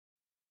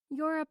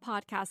You're a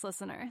podcast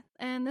listener,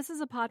 and this is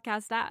a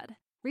podcast ad.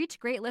 Reach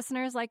great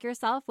listeners like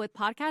yourself with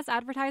podcast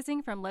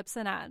advertising from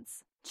Libsyn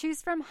Ads.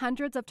 Choose from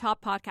hundreds of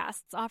top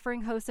podcasts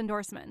offering host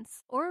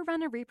endorsements, or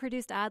run a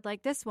reproduced ad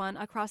like this one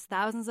across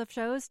thousands of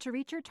shows to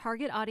reach your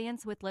target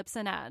audience with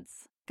Libsyn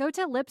Ads. Go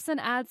to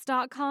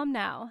libsynads.com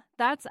now.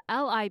 That's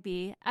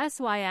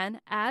LIBSYN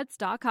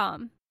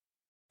ads.com.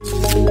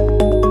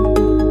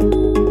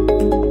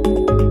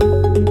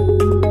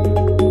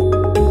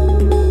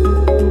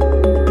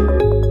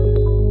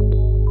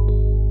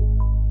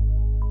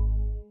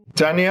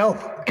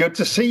 Danielle, good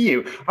to see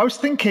you. I was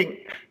thinking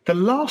the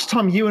last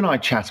time you and I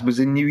chatted was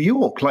in New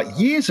York, like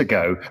years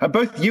ago. And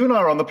both you and I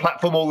are on the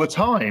platform all the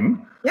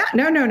time. Yeah,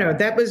 no.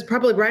 That was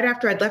probably right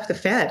after I'd left the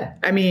Fed.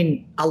 I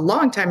mean, a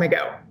long time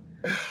ago.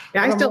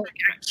 Yeah, I still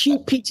have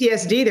acute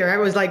PTSD there. I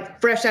was like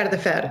fresh out of the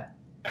Fed.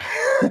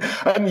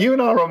 And you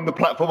and I are on the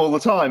platform all the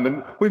time,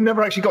 and we've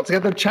never actually got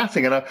together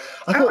chatting. And I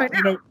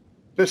thought,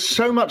 there's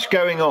so much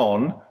going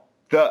on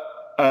that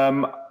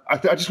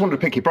I just wanted to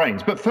pick your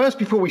brains. But first,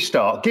 before we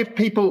start, give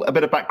people a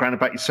bit of background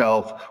about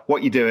yourself,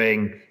 what you're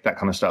doing, that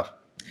kind of stuff.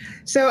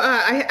 So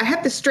I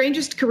have the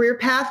strangest career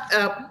path,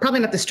 probably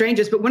not the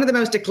strangest, but one of the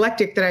most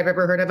eclectic that I've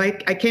ever heard of. I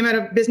came out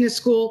of business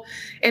school,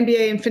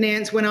 MBA in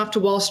finance, went off to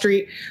Wall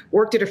Street,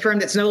 worked at a firm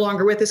that's no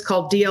longer with us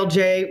called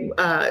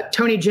DLJ.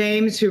 Tony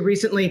James, who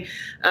recently,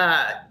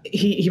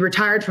 he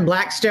retired from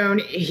Blackstone,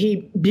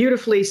 he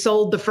beautifully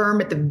sold the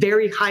firm at the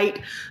very height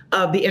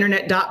of the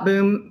internet dot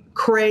boom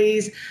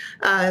craze.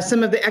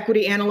 Some of the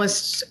equity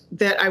analysts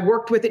that I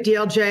worked with at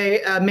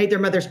DLJ made their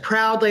mothers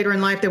proud later in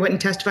life. They went and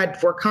testified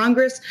before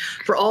Congress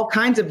for all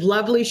kinds of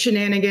lovely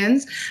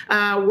shenanigans.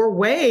 We're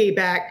way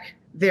back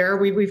there.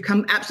 We've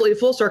come absolutely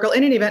full circle.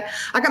 In any event,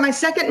 I got my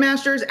second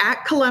master's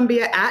at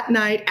Columbia at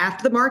night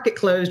after the market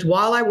closed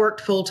while I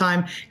worked full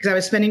time because I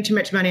was spending too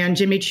much money on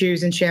Jimmy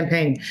Choo's and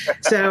champagne.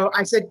 So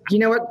I said, you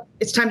know what?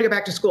 It's time to go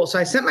back to school. So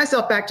I sent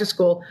myself back to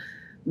school.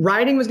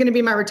 Writing was going to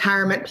be my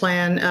retirement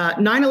plan.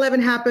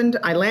 9/11 happened.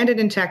 I landed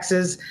in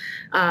Texas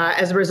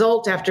as a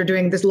result after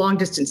doing this long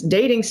distance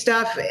dating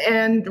stuff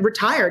and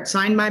retired,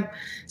 signed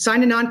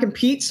a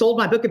non-compete, sold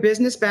my book of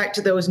business back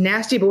to those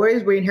nasty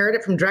boys we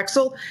inherited from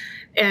Drexel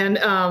and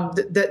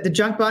the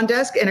junk bond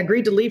desk, and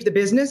agreed to leave the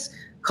business.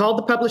 Called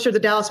the publisher of the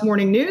Dallas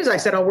Morning News. I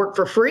said, I'll work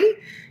for free.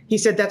 He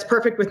said, that's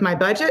perfect with my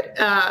budget.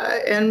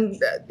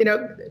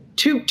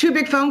 Two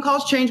big phone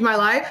calls changed my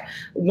life,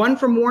 one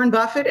from Warren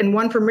Buffett and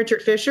one from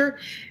Richard Fisher.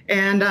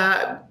 And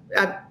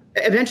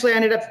eventually I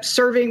ended up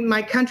serving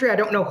my country. I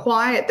don't know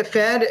why at the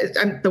Fed.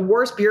 I'm the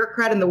worst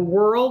bureaucrat in the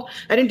world.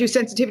 I didn't do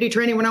sensitivity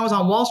training when I was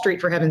on Wall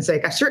Street, for heaven's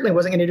sake. I certainly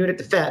wasn't going to do it at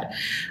the Fed.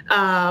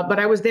 But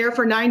I was there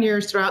for 9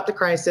 years throughout the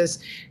crisis.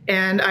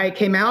 And I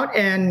came out,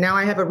 and now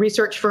I have a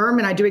research firm,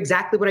 and I do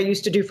exactly what I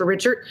used to do for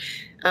Richard.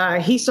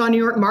 He saw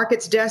New York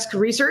Markets Desk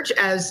research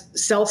as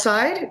sell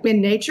side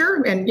in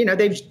nature. And,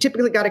 they've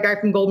typically got a guy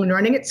from Goldman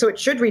running it, so it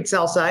should read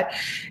sell side.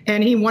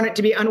 And he wanted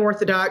to be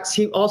unorthodox.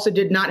 He also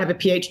did not have a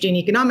PhD in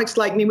economics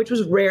like me, which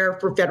was rare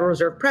for Federal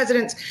Reserve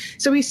presidents.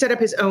 So he set up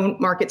his own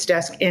markets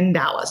desk in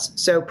Dallas.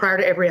 So prior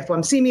to every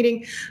FOMC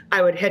meeting,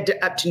 I would head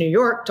up to New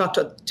York, talk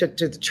to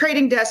the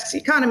trading desks,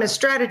 economists,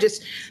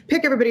 strategists,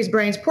 pick everybody's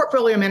brains,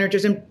 portfolio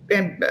managers, and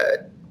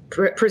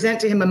present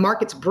to him a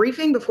markets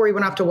briefing before he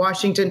went off to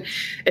Washington.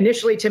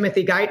 Initially,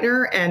 Timothy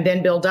Geithner and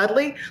then Bill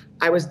Dudley.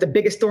 I was the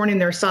biggest thorn in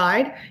their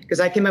side because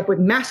I came up with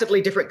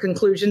massively different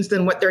conclusions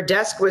than what their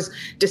desk was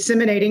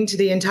disseminating to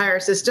the entire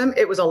system.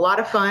 It was a lot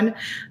of fun,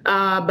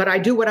 but I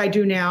do what I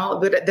do now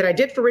that I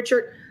did for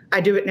Richard.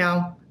 I do it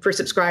now for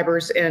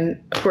subscribers.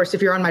 And of course,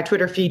 if you're on my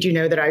Twitter feed, you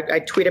know that I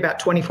tweet about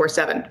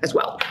 24/7 as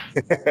well.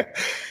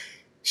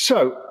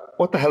 So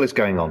what the hell is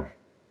going on?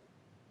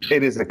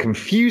 It is a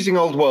confusing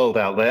old world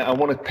out there. I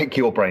want to pick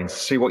your brains,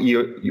 see what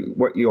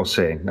you're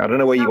seeing. I don't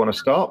know where you want to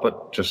start,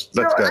 but just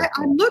let's go.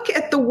 I look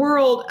at the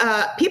world.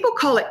 People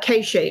call it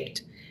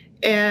K-shaped,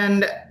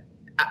 and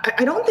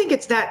I don't think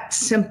it's that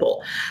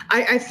simple.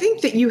 I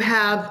think that you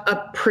have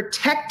a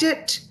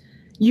protected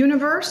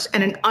universe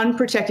and an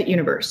unprotected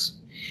universe.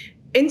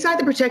 Inside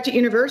the protected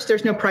universe,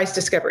 there's no price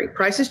discovery.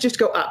 Prices just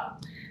go up.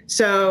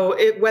 So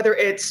whether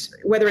it's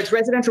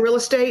residential real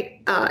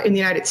estate in the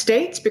United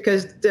States,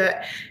 because the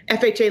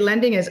FHA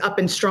lending is up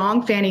and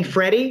strong, Fannie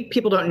Freddie,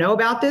 people don't know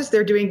about this.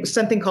 They're doing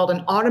something called an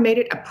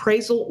automated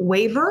appraisal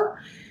waiver.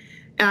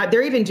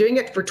 They're even doing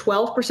it for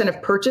 12% of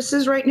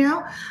purchases right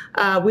now.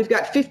 We've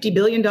got $50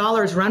 billion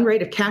run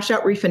rate of cash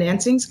out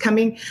refinancings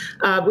coming.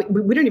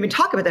 We don't even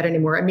talk about that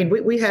anymore. I mean,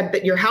 we had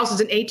that your house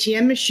is an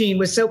ATM machine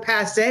was so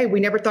passe,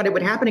 we never thought it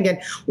would happen again.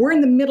 We're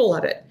in the middle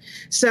of it.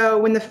 So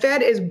when the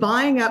Fed is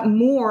buying up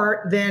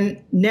more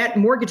than net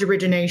mortgage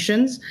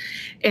originations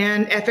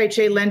and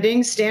FHA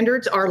lending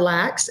standards are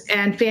lax,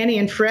 and Fannie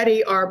and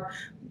Freddie are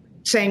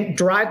saying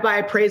drive-by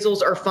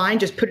appraisals are fine,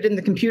 just put it in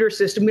the computer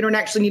system. We don't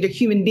actually need a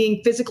human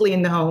being physically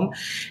in the home.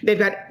 They've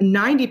got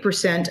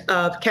 90%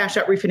 of cash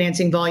out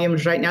refinancing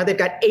volumes right now. They've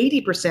got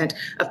 80%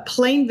 of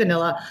plain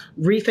vanilla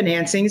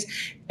refinancings.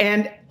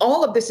 And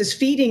all of this is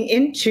feeding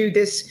into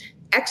this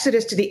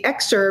exodus to the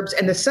exurbs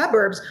and the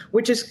suburbs,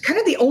 which is kind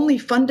of the only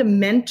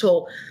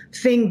fundamental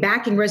thing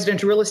backing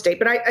residential real estate.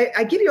 But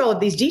I give you all of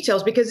these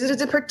details because it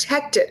is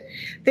protected.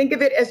 Think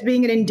of it as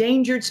being an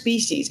endangered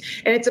species.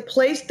 And it's a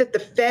place that the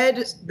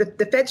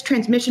Fed's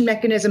transmission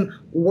mechanism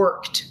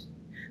worked.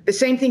 The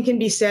same thing can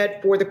be said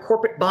for the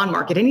corporate bond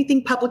market,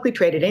 anything publicly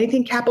traded,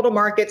 anything capital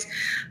markets.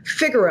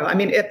 Figaro,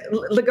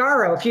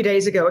 Ligaro a few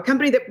days ago, a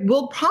company that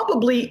will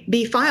probably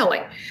be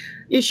filing,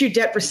 issued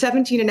debt for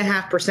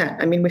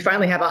 17.5%. We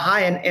finally have a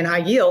high in high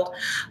yield.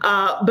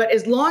 But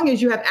as long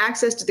as you have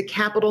access to the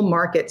capital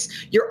markets,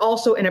 you're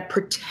also in a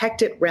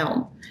protected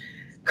realm.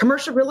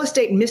 Commercial real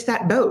estate missed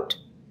that boat.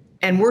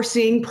 And we're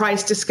seeing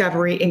price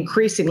discovery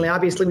increasingly.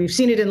 Obviously, we've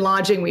seen it in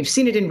lodging. We've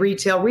seen it in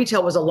retail.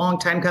 Retail was a long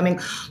time coming.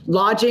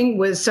 Lodging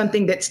was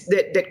something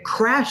that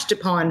crashed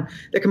upon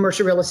the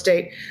commercial real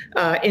estate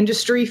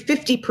industry.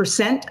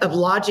 50% of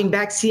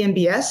lodging-backed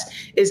CMBS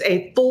is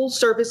a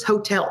full-service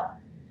hotel.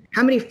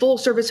 How many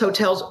full-service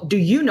hotels do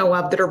you know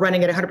of that are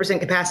running at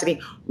 100%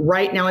 capacity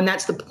right now? And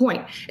that's the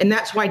point. And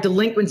that's why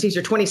delinquencies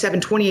are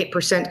 27,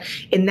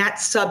 28% in that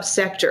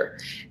subsector.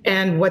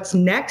 And what's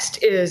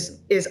next is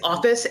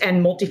office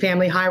and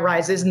multifamily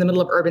high-rises in the middle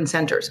of urban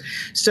centers.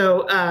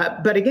 So,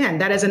 but again,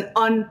 that is an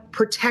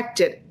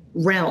unprotected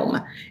realm.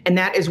 And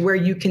that is where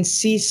you can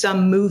see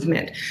some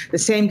movement. The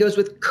same goes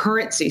with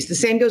currencies. The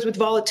same goes with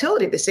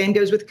volatility. The same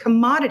goes with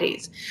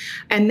commodities.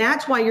 And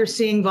that's why you're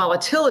seeing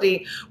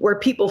volatility where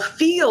people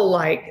feel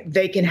like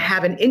they can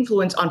have an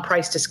influence on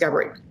price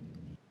discovery.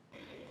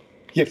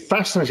 Yeah,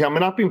 fascinating.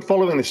 I've been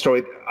following this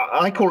story.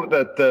 I call it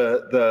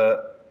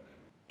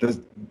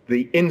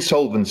the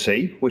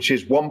insolvency, which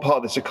is one part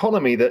of this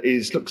economy that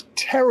looks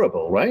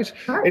terrible, right?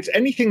 It's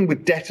anything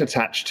with debt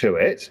attached to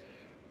it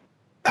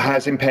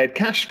has impaired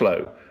cash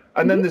flow.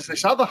 And then there's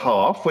this other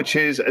half, which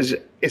is,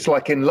 it's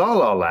like in La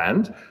La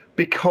Land,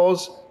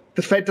 because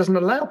the Fed doesn't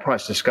allow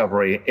price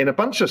discovery in a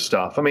bunch of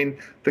stuff.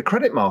 The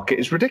credit market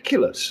is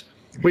ridiculous.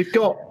 We've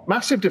got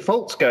massive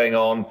defaults going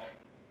on,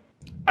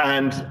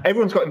 and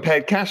everyone's got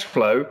impaired cash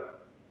flow,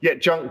 yet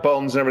junk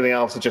bonds and everything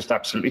else are just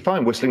absolutely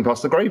fine, whistling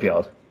past the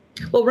graveyard.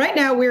 Well, right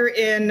now we're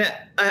in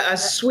a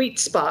sweet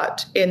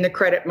spot in the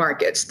credit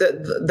markets.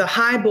 The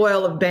high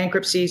boil of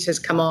bankruptcies has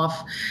come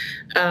off.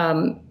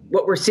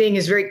 What we're seeing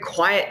is very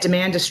quiet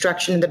demand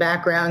destruction in the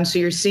background. So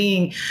you're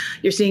seeing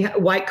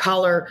white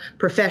collar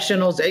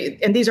professionals,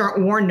 and these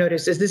aren't warn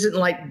notices. This isn't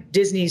like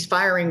Disney's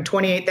firing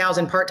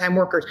 28,000 part-time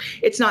workers.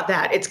 It's not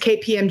that. It's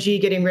KPMG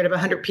getting rid of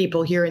 100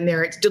 people here and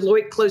there. It's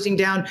Deloitte closing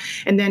down,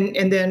 and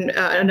then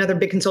another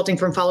big consulting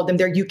firm followed them,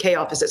 their UK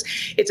offices.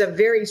 It's a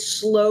very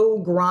slow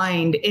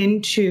grind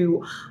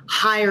into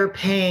higher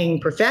paying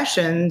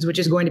professions, which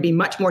is going to be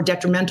much more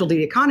detrimental to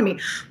the economy.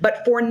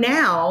 But for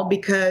now,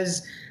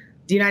 because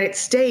the United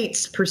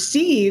States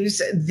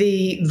perceives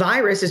the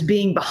virus as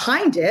being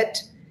behind it,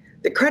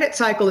 the credit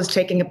cycle is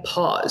taking a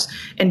pause.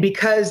 And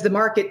because the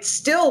market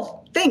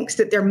still thinks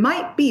that there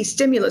might be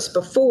stimulus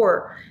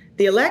before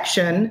the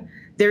election,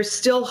 there's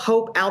still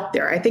hope out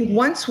there. I think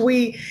once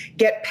we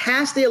get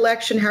past the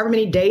election, however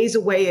many days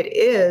away it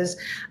is,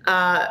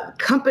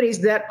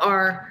 companies that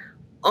are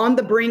on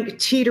the brink,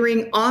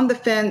 teetering on the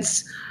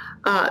fence,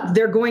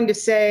 they're going to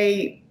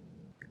say,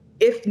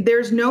 if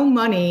there's no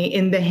money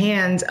in the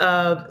hands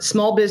of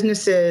small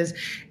businesses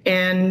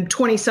and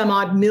 20 some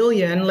odd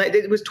million,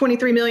 it was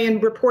 23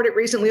 million reported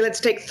recently, let's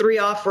take 3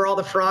 off for all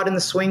the fraud and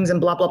the swings and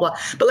blah, blah, blah.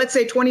 But let's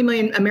say 20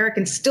 million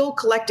Americans still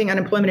collecting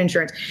unemployment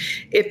insurance.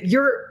 If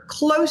you're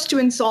close to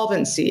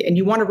insolvency and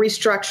you want to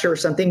restructure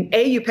something,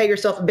 you pay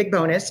yourself a big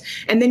bonus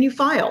and then you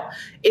file.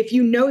 If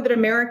you know that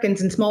Americans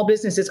and small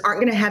businesses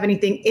aren't going to have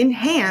anything in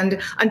hand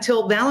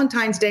until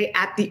Valentine's Day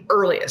at the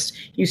earliest,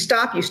 you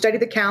stop, you study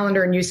the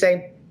calendar and you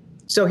say,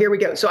 so here we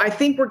go. So I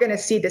think we're going to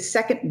see the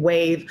second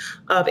wave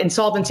of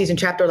insolvencies and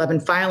Chapter 11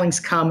 filings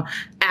come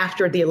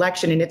after the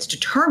election. And it's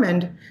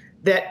determined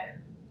that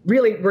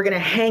really we're going to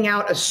hang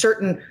out two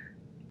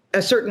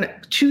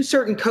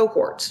certain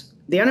cohorts,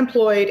 the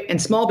unemployed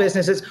and small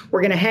businesses.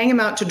 We're going to hang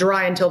them out to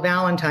dry until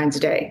Valentine's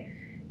Day.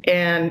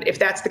 And if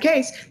that's the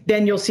case,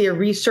 then you'll see a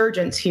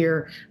resurgence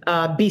here,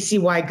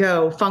 BCY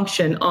Go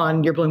function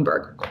on your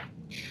Bloomberg.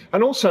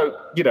 And also,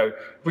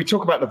 we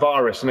talk about the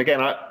virus, and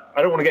again,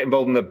 I don't want to get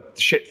involved in the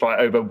shit fight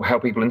over how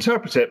people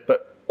interpret it,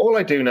 but all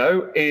I do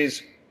know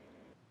is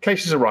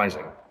cases are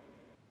rising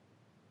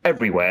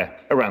everywhere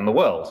around the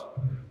world.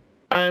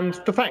 And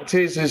the fact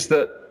is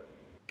that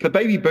the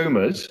baby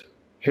boomers,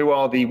 who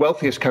are the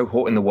wealthiest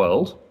cohort in the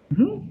world,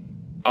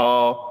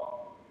 are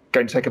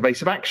going to take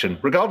evasive action,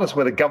 regardless of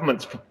whether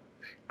governments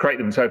create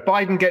them. So if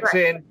Biden gets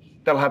in,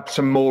 they'll have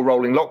some more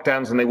rolling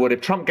lockdowns than they would if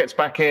Trump gets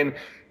back in.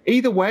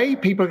 Either way,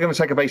 people are going to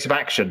take evasive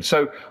action.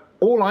 So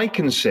all I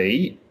can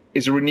see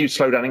is a renewed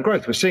slowdown in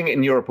growth. We're seeing it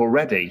in Europe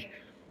already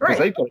because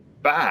they've got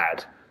it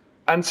bad.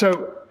 And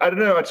so, I don't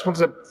know, I just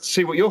wanted to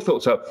see what your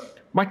thoughts are.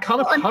 My kind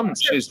of hunch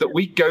is that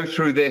we go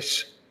through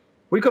this,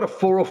 we've got a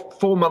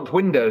 4-month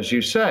window, as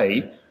you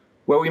say,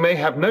 where we may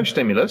have no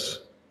stimulus,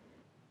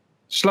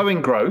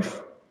 slowing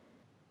growth,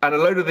 and a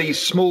load of these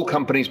small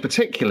companies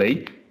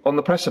particularly on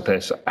the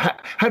precipice.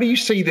 How do you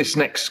see this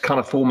next kind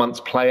of 4 months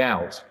play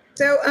out?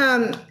 So,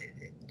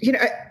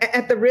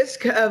 at the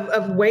risk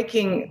of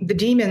waking the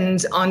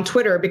demons on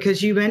Twitter,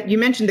 because you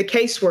mentioned the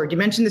case word, you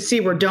mentioned the C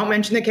word, don't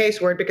mention the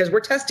case word because we're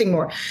testing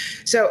more.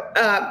 So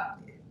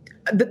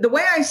the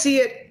way I see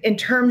it in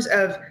terms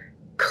of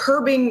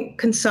curbing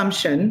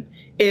consumption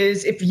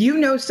is if you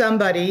know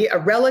somebody, a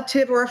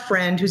relative or a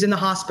friend who's in the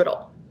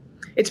hospital,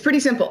 it's pretty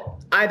simple.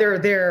 Either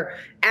they're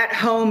at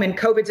home and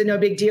COVID's a no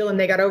big deal and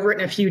they got over it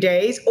in a few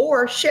days,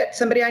 or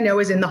somebody I know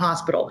is in the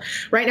hospital.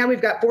 Right now,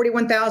 we've got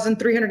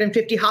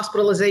 41,350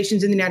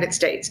 hospitalizations in the United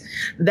States.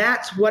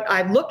 That's what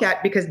I look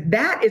at because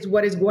that is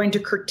what is going to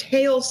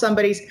curtail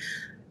somebody's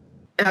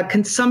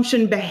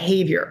consumption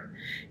behavior.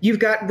 You've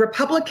got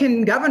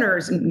Republican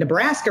governors in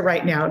Nebraska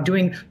right now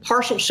doing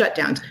partial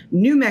shutdowns,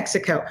 New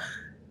Mexico.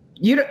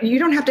 You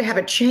don't have to have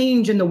a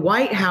change in the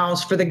White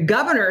House for the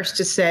governors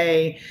to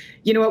say,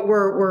 you know what,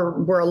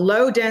 we're a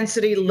low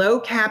density, low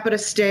capita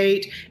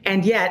state,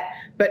 and yet,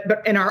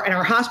 but in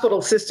our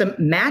hospital system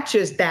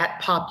matches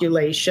that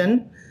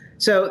population.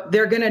 So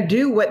they're going to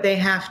do what they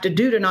have to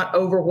do to not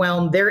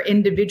overwhelm their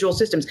individual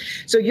systems.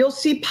 So you'll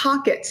see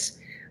pockets,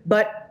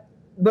 but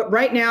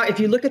right now, if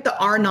you look at the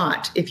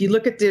R0, if you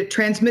look at the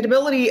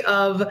transmittability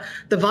of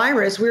the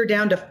virus, we're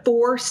down to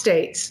 4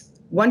 states,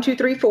 1, 2,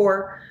 3,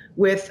 4.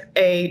 With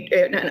an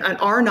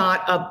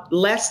R0 of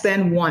less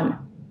than 1.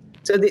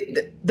 So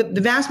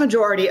the vast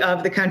majority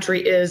of the country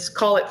is,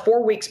 call it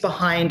 4 weeks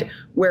behind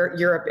where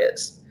Europe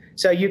is.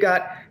 So you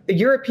got the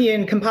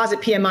European composite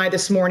PMI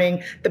this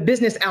morning, the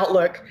business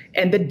outlook,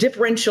 and the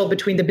differential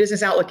between the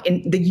business outlook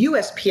and the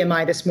US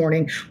PMI this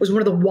morning was one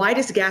of the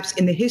widest gaps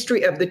in the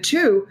history of the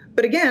two.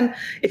 But again,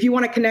 if you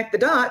want to connect the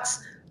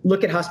dots,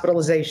 look at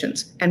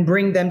hospitalizations and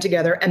bring them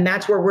together. And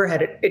that's where we're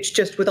headed. It's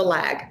just with a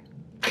lag.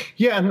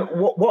 Yeah, and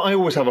what I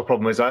always have a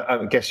problem is,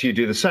 I guess you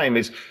do the same,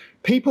 is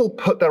people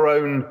put their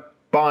own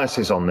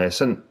biases on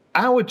this, and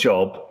our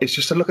job is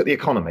just to look at the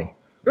economy.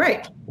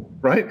 Right.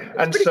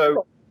 And so,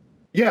 simple.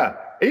 Yeah,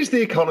 is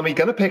the economy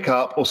going to pick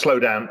up or slow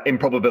down in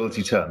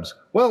probability terms?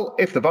 Well,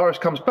 if the virus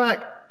comes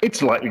back,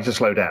 it's likely to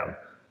slow down.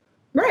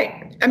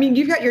 Right. I mean,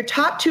 you've got your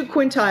top 2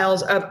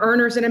 quintiles of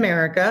earners in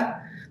America.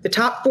 The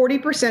top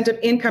 40% of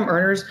income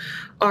earners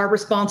are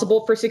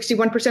responsible for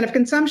 61% of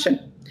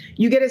consumption.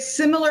 You get a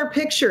similar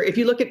picture if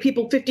you look at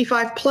people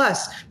 55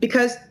 plus,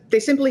 because they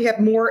simply have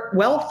more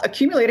wealth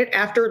accumulated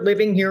after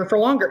living here for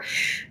longer.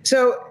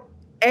 So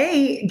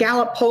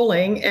Gallup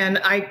polling, and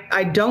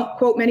I don't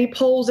quote many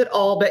polls at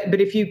all, but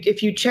if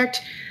you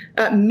checked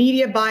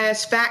Media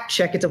Bias Fact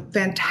Check, it's a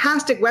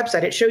fantastic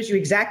website. It shows you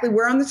exactly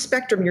where on the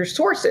spectrum your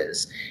source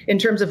is in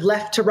terms of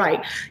left to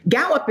right.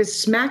 Gallup is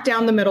smack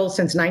down the middle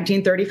since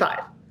 1935.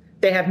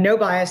 They have no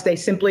bias. They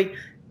simply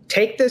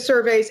take the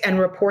surveys and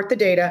report the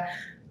data.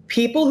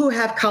 People who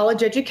have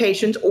college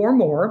educations or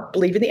more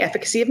believe in the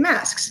efficacy of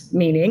masks,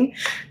 meaning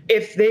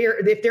if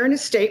they're in a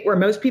state where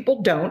most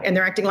people don't and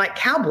they're acting like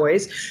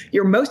cowboys,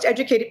 your most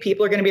educated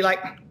people are going to be like,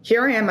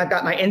 here I am, I've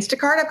got my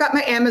Instacart, I've got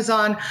my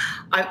Amazon,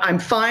 I'm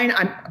fine.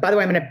 By the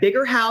way, I'm in a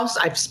bigger house,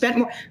 I've spent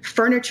more,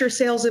 furniture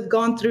sales have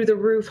gone through the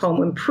roof,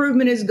 home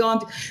improvement has gone.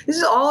 This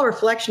is all a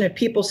reflection of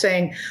people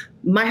saying,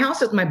 my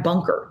house is my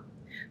bunker.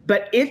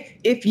 But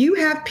if you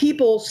have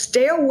people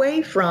stay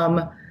away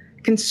from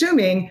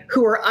consuming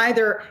who are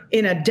either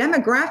in a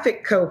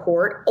demographic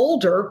cohort,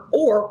 older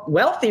or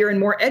wealthier and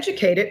more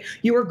educated,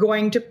 you are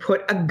going to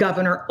put a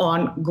governor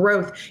on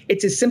growth.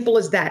 It's as simple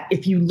as that.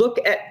 If you look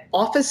at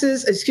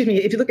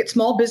if you look at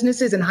small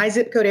businesses in high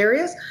zip code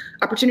areas,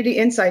 Opportunity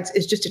Insights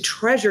is just a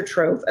treasure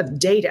trove of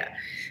data.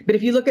 But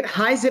if you look at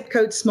high zip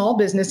code small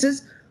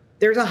businesses,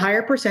 there's a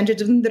higher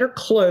percentage of them that are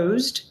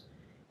closed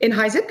in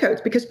high zip codes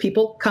because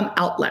people come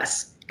out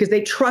less, because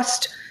they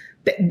trust.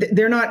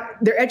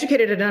 They're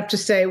educated enough to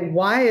say,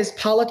 why is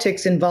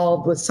politics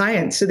involved with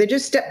science? So they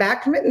just step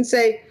back from it and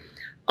say,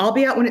 I'll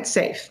be out when it's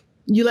safe.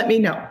 You let me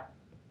know.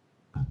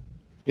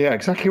 Yeah,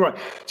 exactly right.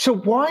 So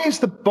why is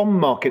the bond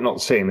market not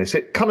seeing this?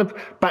 It kind of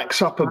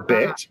backs up a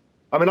bit.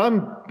 I mean,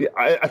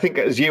 I think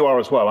as you are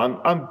as well,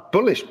 I'm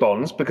bullish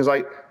bonds because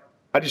I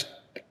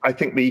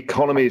think the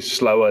economy is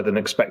slower than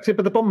expected,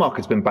 but the bond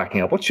market's been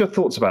backing up. What's your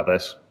thoughts about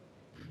this?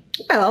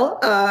 Well,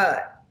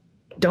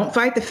 don't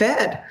fight the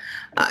Fed.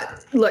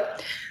 Look,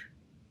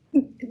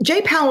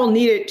 Jay Powell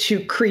needed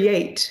to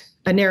create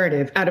a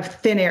narrative out of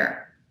thin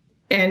air.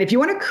 And if you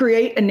want to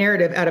create a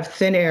narrative out of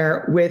thin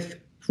air with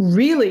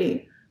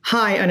really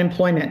high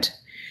unemployment,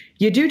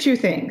 you do 2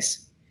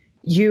 things.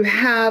 You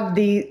have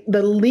the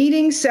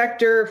leading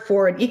sector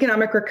for an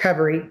economic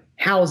recovery,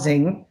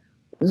 housing,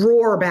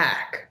 roar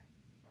back.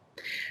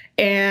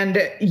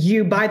 And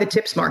you buy the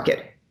tips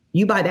market.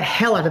 You buy the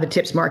hell out of the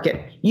tips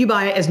market. You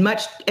buy as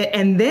much,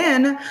 and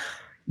then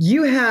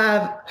you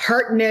have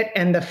Hartnett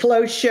and the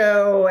Flow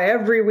Show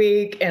every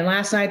week. And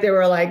last night they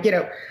were like,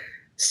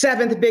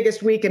 7th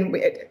biggest week in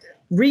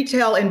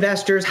retail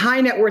investors,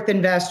 high net worth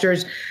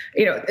investors.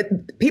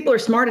 People are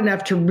smart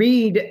enough to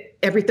read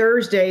every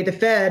Thursday the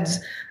Fed's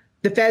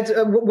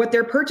what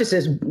their purchase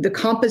is, the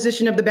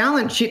composition of the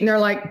balance sheet. And they're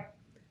like,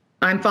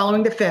 I'm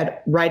following the Fed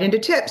right into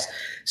tips.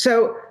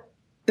 So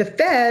the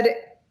Fed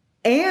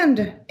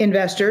and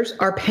investors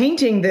are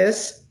painting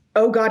this,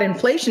 oh God,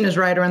 inflation is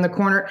right around the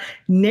corner,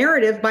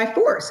 narrative by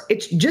force.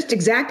 It's just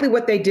exactly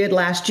what they did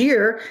last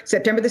year,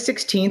 September the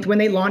 16th, when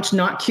they launched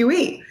Not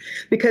QE,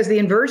 because the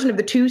inversion of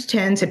the 2s,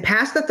 10s had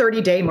passed the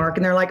 30-day mark.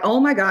 And they're like, oh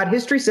my God,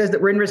 history says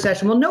that we're in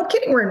recession. Well, no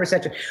kidding, we're in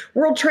recession.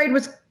 World trade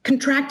was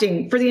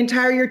contracting for the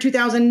entire year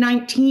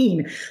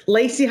 2019.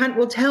 Lacey Hunt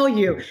will tell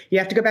you, you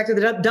have to go back to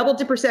the double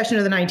dip recession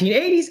of the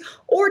 1980s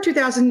or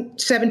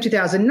 2007,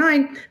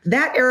 2009,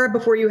 that era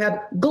before you have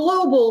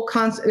global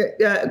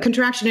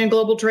contraction in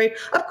global trade.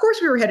 Of course,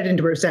 we were headed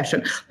into a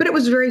recession, but it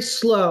was very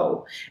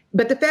slow.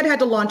 But the Fed had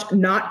to launch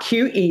Not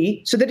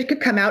QE so that it could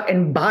come out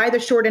and buy the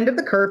short end of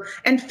the curve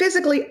and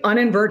physically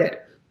uninvert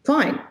it.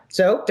 Fine.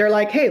 So they're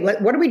like, hey,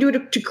 what do we do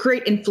to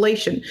create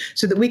inflation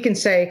so that we can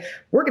say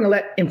we're going to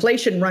let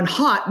inflation run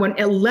hot when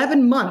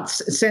 11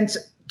 months since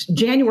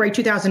January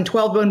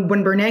 2012,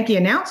 when Bernanke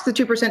announced the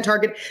 2%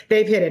 target,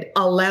 they've hit it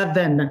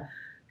 11.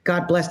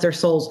 God bless their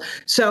souls.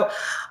 So,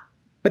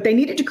 but they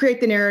needed to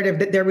create the narrative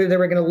that they were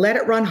going to let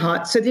it run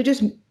hot. So they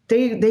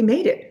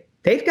made it.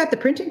 They've got the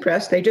printing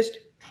press. They just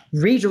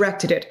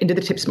redirected it into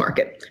the tips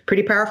market.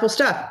 Pretty powerful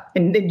stuff.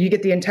 And then you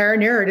get the entire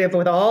narrative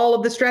with all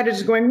of the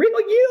strategists going,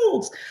 real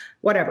yields,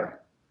 whatever.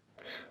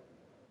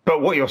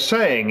 But what you're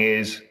saying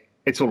is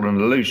it's all an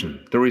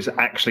illusion. There is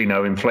actually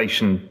no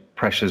inflation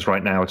pressures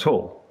right now at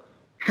all.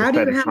 How do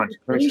you have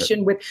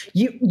inflation with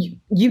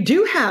you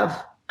do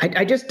have,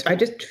 I just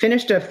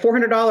finished a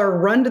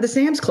 $400 run to the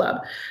Sam's Club.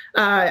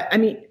 I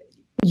mean,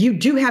 you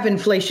do have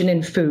inflation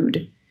in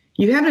food.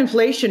 You have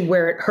inflation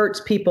where it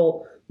hurts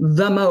people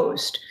the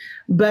most.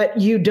 But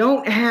you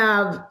don't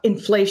have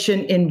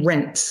inflation in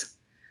rents,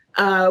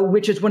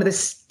 which is one of the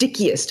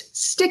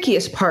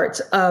stickiest parts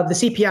of the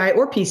CPI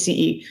or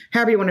PCE,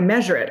 however you want to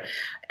measure it.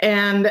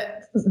 And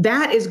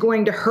that is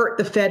going to hurt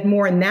the Fed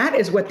more. And that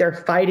is what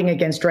they're fighting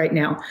against right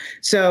now.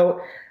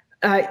 So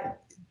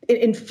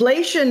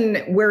inflation,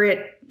 where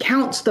it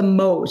counts the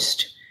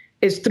most,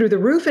 is through the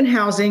roof in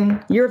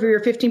housing, year-over-year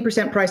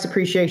 15% price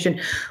appreciation.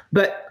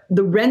 But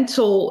the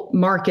rental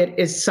market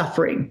is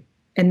suffering.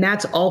 And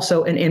that's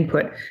also an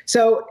input.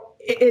 So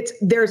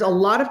there's a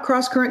lot of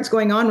cross currents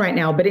going on right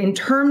now. But in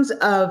terms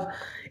of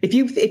if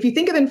you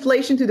think of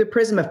inflation through the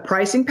prism of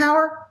pricing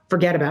power,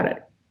 forget about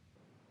it.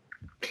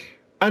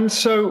 And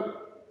so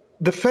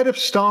the Fed have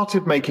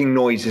started making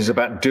noises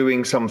about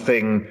doing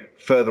something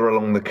further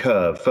along the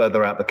curve,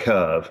 further out the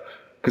curve,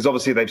 because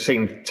obviously they've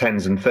seen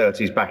 10s and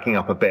 30s backing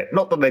up a bit.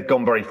 Not that they've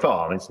gone very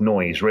far, it's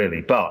noise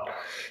really, but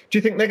do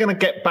you think they're going to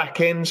get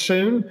back in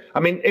soon? I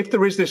mean, if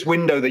there is this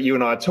window that you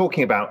and I are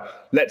talking about,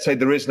 let's say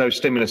there is no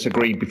stimulus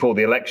agreed before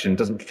the election,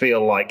 doesn't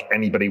feel like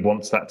anybody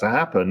wants that to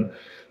happen.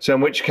 So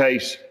in which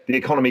case the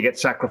economy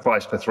gets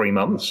sacrificed for 3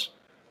 months.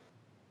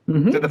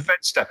 Mm-hmm. Did the Fed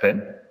step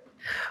in?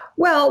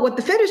 Well, what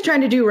the Fed is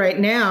trying to do right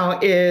now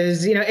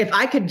is, if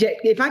I could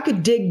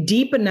dig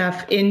deep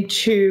enough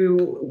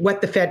into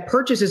what the Fed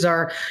purchases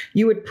are,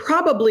 you would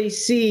probably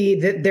see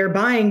that they're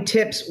buying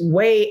tips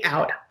way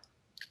out,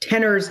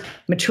 tenors,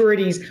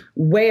 maturities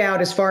way out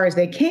as far as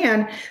they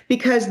can,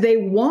 because they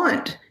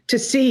want to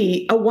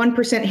see a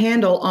 1%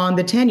 handle on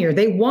the 10-year.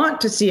 They want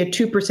to see a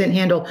 2%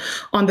 handle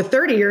on the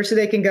 30-year so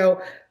they can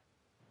go,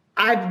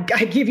 I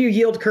give you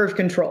yield curve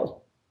control.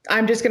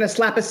 I'm just going to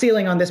slap a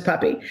ceiling on this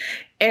puppy.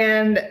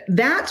 And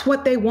that's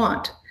what they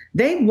want.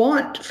 They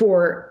want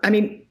Powell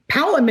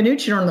and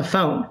Mnuchin are on the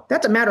phone.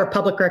 That's a matter of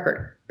public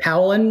record.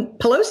 Powell and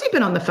Pelosi have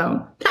been on the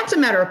phone. That's a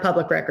matter of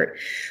public record.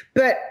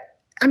 But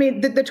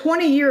the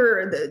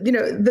 20-year,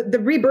 the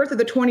rebirth of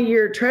the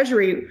 20-year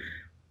Treasury,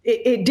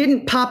 it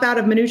didn't pop out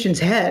of Mnuchin's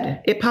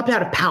head. It popped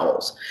out of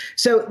Powell's.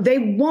 So they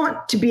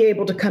want to be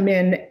able to come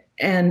in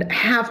and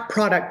have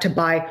product to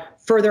buy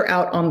further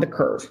out on the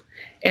curve.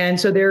 And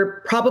so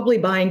they're probably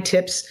buying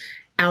tips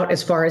out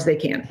as far as they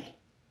can.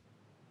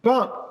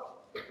 But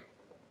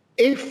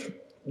if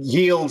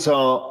yields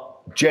are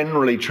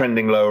generally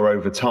trending lower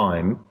over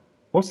time,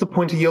 what's the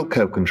point of yield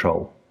curve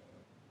control?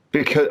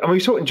 Because we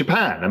saw it in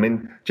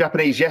Japan.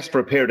 Japanese, yes, for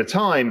a period of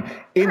time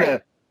in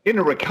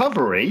a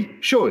recovery,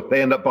 sure,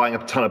 they end up buying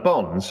a ton of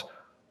bonds.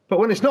 But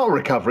when it's not a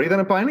recovery, they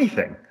don't buy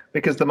anything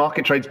because the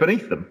market trades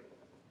beneath them.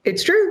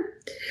 It's true.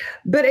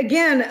 But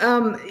again,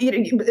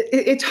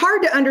 it's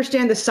hard to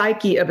understand the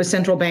psyche of a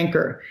central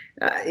banker.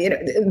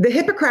 The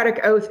Hippocratic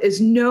Oath is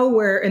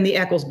nowhere in the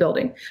Eccles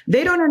building.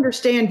 They don't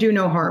understand do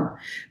no harm.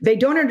 They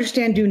don't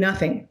understand do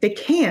nothing. They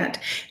can't.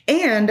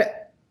 And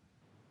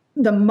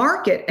the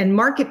market and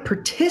market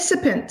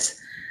participants,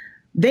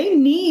 they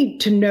need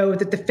to know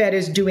that the Fed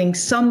is doing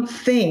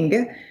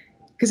something,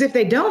 because if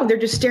they don't, they're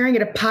just staring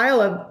at a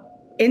pile of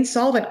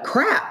insolvent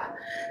crap.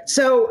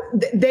 So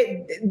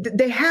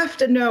they have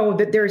to know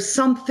that there's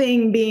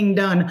something being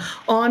done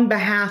on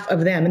behalf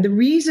of them. And the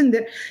reason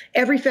that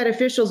every Fed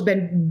official has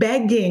been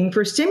begging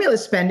for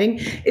stimulus spending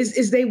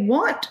is they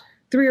want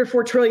 $3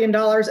 or $4 trillion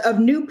of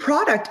new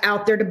product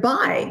out there to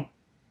buy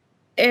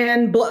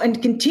and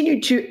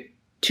continue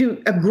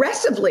to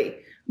aggressively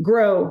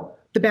grow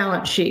the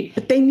balance sheet.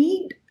 But they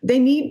need they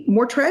need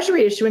more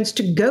Treasury issuance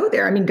to go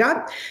there. I mean,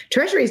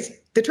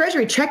 the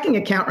Treasury checking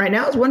account right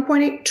now is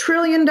 $1.8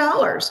 trillion.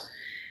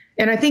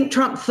 And I think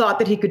Trump thought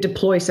that he could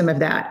deploy some of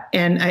that.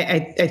 And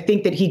I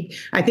think that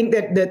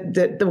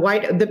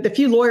the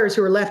few lawyers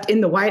who are left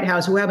in the White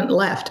House who haven't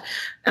left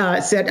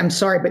said, I'm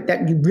sorry, but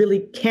that you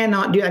really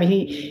cannot do. I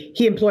mean,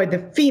 he employed the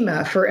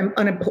FEMA for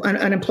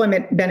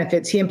unemployment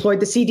benefits. He employed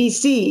the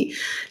CDC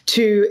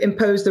to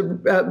impose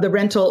the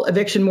rental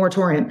eviction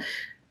moratorium.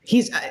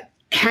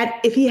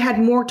 If he had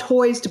more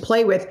toys to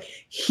play with,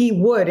 he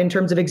would, in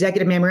terms of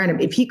executive memorandum.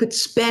 If he could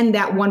spend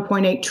that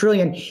 $1.8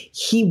 trillion,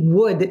 he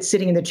would, that's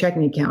sitting in the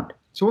checking account.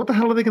 So what the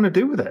hell are they going to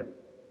do with it?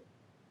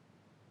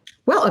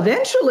 Well,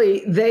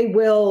 eventually they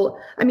will.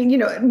 I mean, Mitch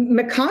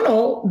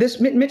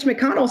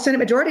McConnell, Senate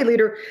Majority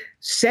Leader,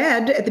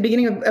 said at the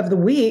beginning of the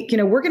week,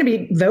 we're going to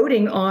be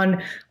voting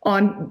on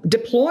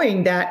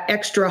deploying that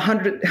extra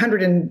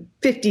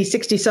 150,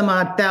 60 some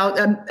odd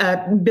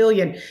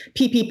billion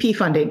PPP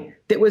funding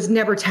that was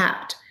never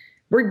tapped.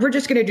 We're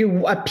just going to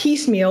do a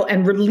piecemeal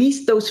and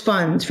release those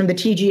funds from the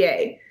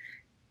TGA.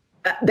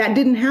 That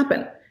didn't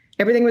happen.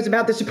 Everything was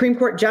about the Supreme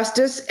Court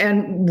justice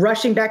and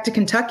rushing back to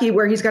Kentucky,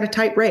 where he's got a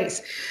tight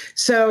race.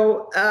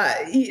 So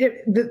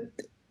the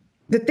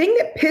thing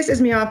that pisses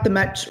me off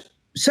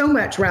so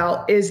much,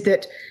 Raul, is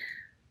that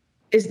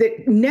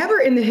never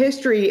in the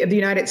history of the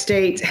United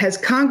States has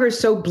Congress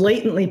so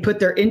blatantly put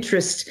their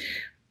interests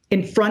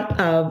in front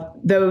of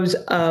those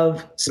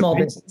of small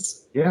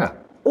business. Yeah.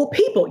 Well,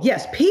 people,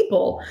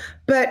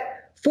 but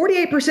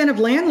 48% of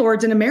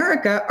landlords in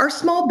America are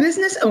small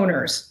business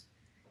owners.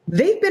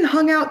 They've been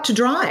hung out to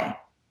dry.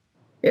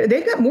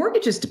 They've got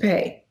mortgages to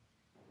pay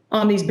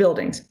on these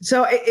buildings.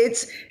 So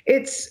it's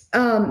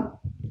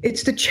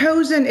the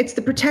chosen, it's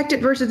the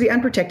protected versus the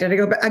unprotected.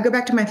 I go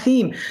back to my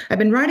theme. I've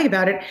been writing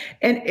about it,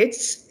 and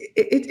it's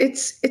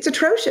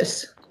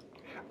atrocious.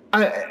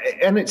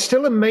 And it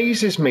still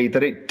amazes me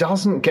that it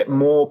doesn't get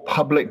more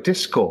public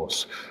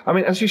discourse. I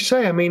mean, as you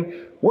say,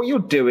 what you're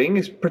doing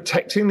is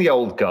protecting the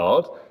old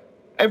guard.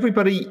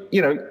 Everybody,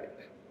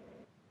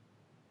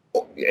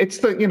 it's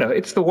the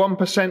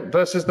 1%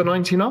 versus the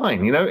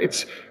 99.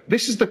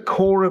 This is the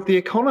core of the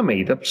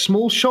economy, the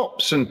small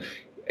shops, and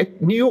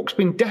New York's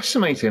been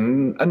decimated,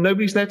 and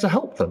nobody's there to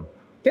help them.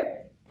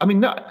 Yep. I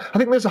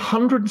think there's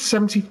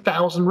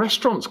 170,000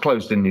 restaurants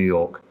closed in New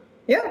York.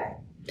 Yeah.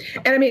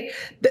 And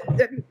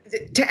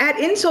to add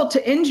insult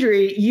to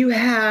injury, you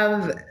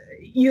have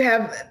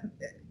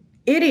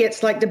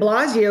idiots like de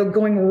Blasio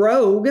going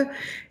rogue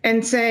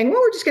and saying,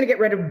 well, we're just going to get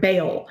rid of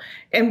bail.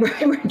 And we're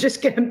going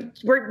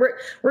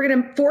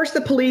to force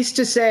the police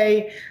to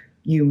say,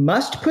 you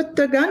must put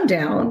the gun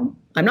down.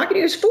 I'm not going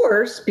to use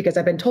force because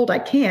I've been told I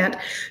can't.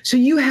 So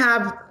you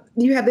have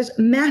this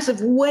massive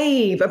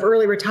wave of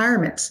early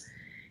retirements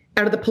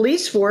out of the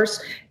police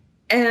force.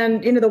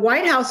 And, the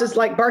White House is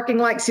like barking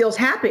like seals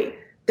happy.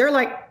 They're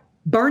like,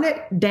 burn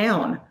it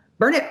down,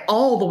 burn it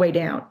all the way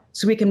down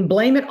so we can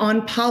blame it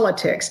on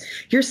politics.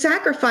 You're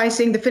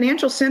sacrificing the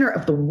financial center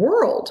of the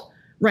world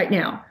right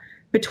now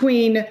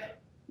between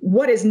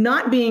what is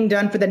not being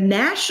done for the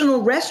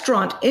national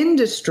restaurant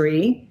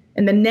industry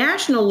and the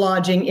national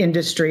lodging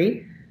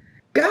industry.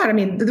 God,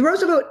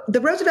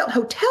 the Roosevelt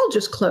Hotel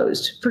just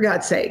closed, for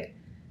God's sake.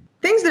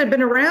 Things that have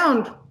been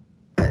around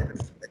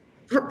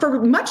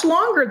for much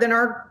longer than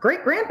our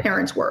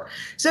great-grandparents were.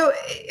 So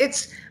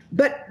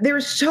but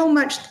there's so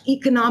much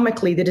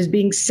economically that is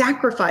being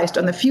sacrificed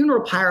on the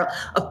funeral pyre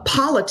of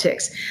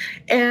politics.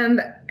 And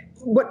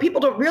what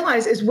people don't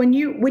realize is when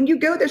you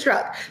go this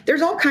route,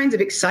 there's all kinds of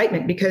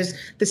excitement because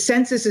the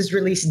census has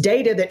released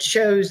data that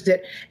shows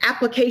that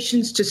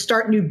applications to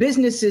start new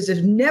businesses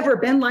have never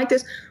been like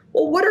this.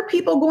 Well, what are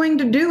people going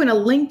to do in a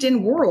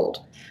LinkedIn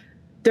world?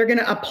 They're going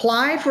to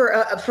apply for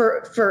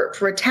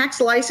a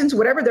tax license,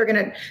 whatever. They're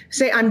going to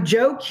say, I'm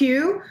Joe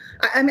Q.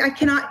 I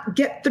cannot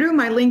get through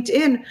my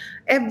LinkedIn.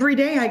 Every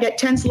day I get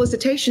 10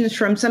 solicitations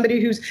from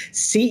somebody who's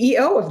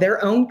CEO of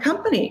their own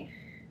company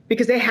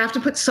because they have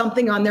to put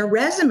something on their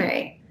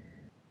resume.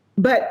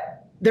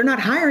 But they're not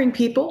hiring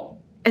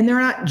people and they're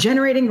not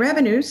generating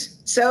revenues.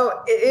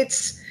 So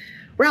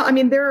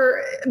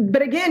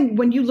but again,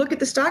 when you look at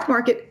the stock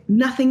market,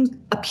 nothing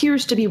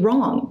appears to be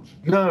wrong.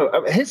 No,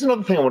 here's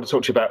another thing I want to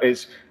talk to you about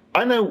is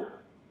I know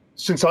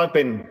since I've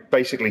been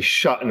basically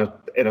shut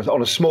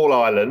on a small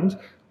island.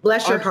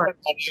 Bless your heart.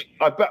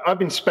 I've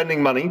been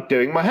spending money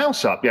doing my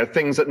house up,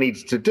 things that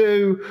needs to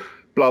do,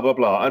 blah, blah,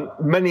 blah. And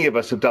many of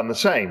us have done the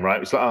same,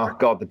 right? It's like, oh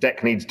God, the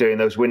deck needs doing,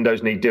 those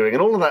windows need doing,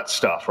 and all of that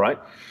stuff, right?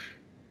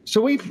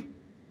 So we've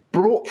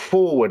brought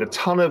forward a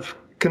ton of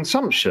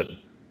consumption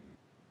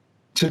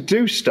to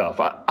do stuff.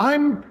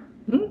 I'm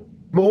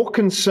more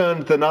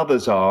concerned than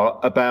others are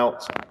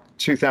about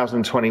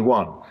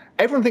 2021.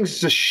 Everyone thinks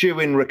it's a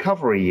shoe-in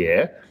recovery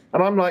year.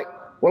 And I'm like,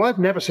 well, I've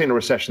never seen a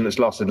recession that's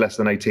lasted less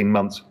than 18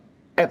 months,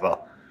 ever.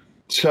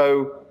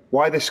 So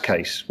why this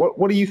case?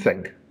 What do you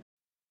think?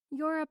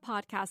 You're a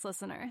podcast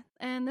listener,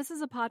 and this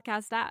is a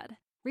podcast ad.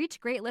 Reach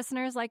great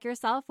listeners like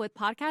yourself with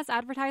podcast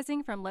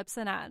advertising from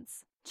Libsyn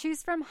Ads.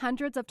 Choose from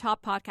hundreds of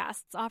top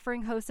podcasts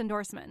offering host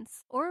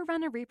endorsements, or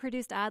run a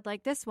reproduced ad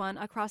like this one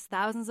across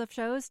thousands of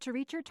shows to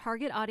reach your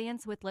target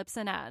audience with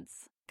Libsyn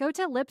Ads. Go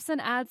to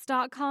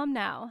libsynads.com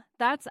now.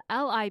 That's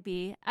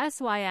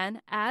LIBSYN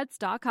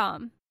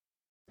ads.com.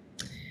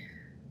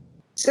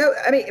 So,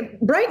 I mean,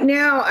 right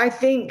now, I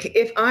think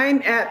if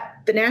I'm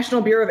at the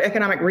National Bureau of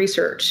Economic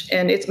Research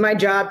and it's my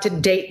job to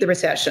date the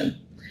recession,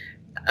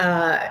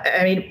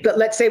 but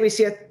let's say we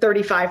see a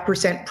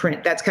 35%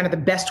 print. That's kind of the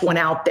best one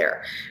out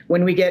there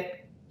when we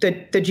get the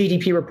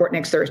GDP report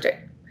next Thursday.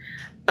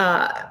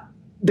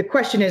 The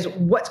question is,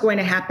 what's going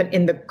to happen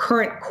in the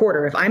current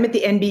quarter? If I'm at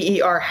the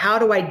NBER, how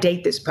do I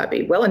date this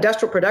puppy? Well,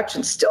 industrial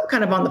production's still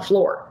kind of on the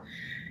floor.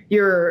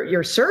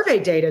 Your survey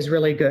data is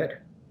really good.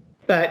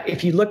 But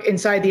if you look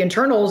inside the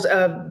internals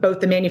of both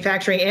the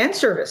manufacturing and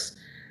service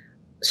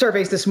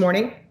surveys this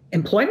morning,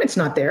 employment's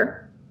not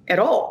there at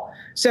all.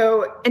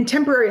 So, and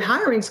temporary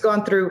hiring's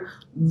gone through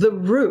the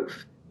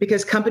roof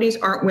because companies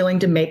aren't willing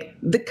to make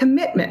the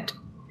commitment.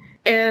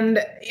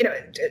 And,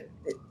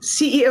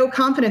 CEO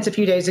confidence a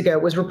few days ago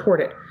was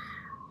reported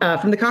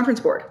from the Conference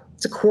Board.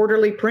 It's a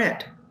quarterly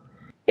print.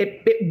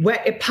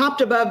 It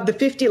popped above the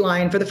 50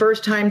 line for the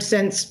first time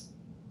since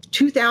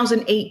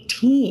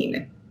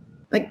 2018,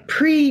 like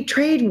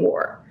pre-trade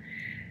war,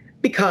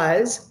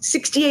 because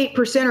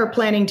 68% are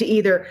planning to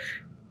either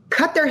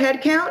cut their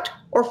headcount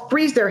or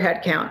freeze their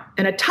headcount.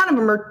 And a ton of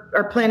them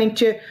are planning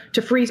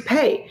to freeze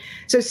pay.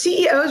 So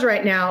CEOs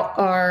right now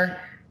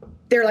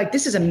they're like,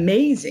 this is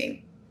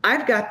amazing.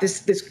 I've got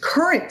this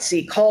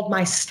currency called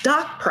my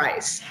stock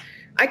price.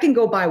 I can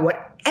go buy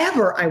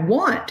whatever I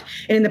want.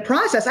 And in the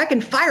process, I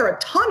can fire a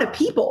ton of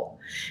people.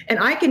 And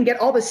I can get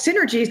all the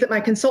synergies that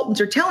my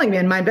consultants are telling me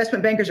and my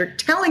investment bankers are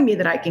telling me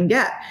that I can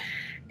get.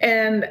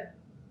 And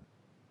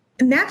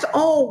that's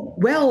all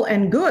well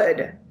and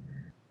good.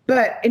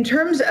 But in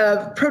terms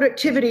of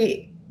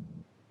productivity,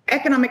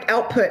 economic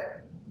output,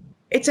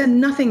 it's a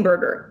nothing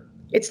burger.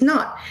 It's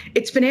not.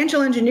 It's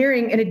financial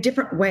engineering in a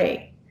different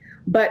way.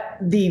 But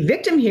the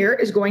victim here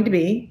is going to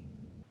be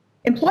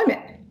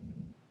employment.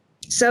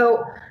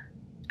 So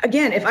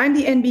again, if I'm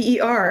the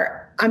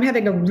NBER, I'm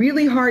having a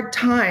really hard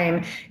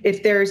time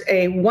if there's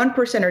a 1%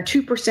 or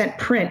 2%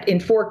 print in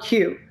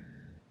 4Q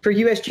for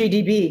US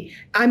GDP.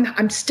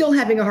 I'm still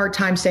having a hard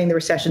time saying the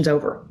recession's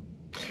over.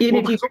 Even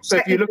if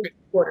you look at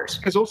quarters.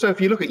 Because also if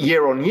you look at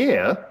year on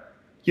year,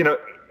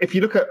 if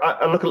you look at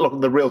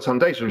the real-time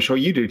data, I'm sure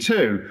you do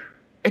too,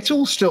 it's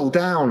all still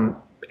down.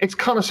 It's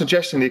kind of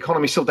suggesting the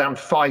economy's still down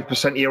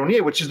 5% year on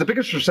year, which is the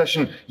biggest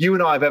recession you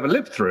and I have ever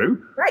lived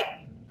through. Right.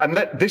 And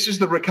this is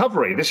the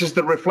recovery. This is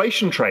the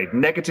reflation trade,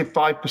 negative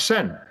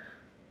 5%.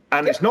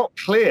 And It's not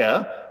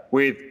clear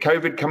with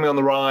COVID coming on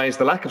the rise,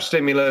 the lack of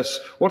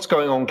stimulus, what's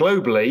going on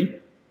globally,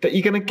 that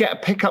you're going to get a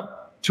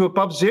pickup to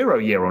above zero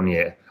year on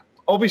year.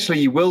 Obviously,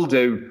 you will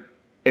do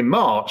in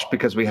March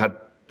because we had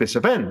this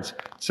event.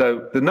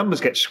 So the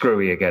numbers get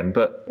screwy again.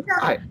 But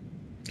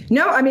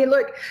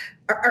look,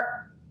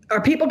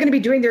 are people going to be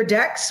doing their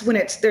decks when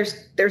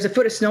there's a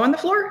foot of snow on the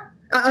floor,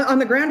 on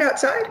the ground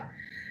outside?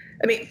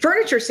 I mean,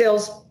 furniture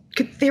sales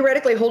could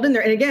theoretically hold in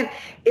there. And again,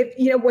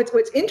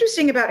 what's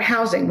interesting about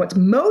housing, what's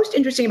most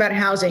interesting about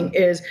housing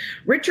is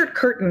Richard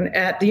Curtin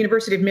at the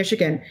University of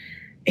Michigan.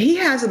 He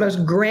has the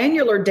most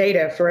granular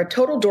data for a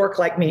total dork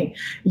like me.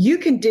 You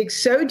can dig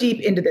so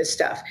deep into this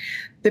stuff.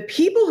 The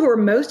people who are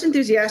most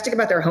enthusiastic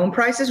about their home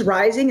prices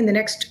rising in the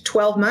next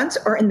 12 months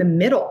are in the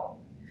middle.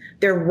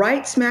 They're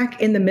right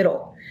smack in the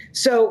middle.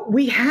 So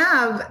we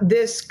have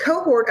this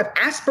cohort of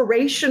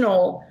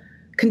aspirational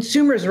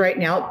consumers right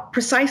now,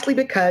 precisely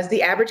because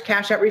the average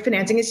cash out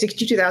refinancing is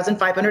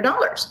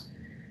 $62,500.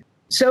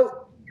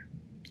 So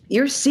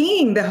you're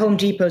seeing the Home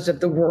Depots of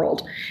the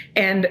world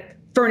and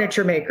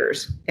furniture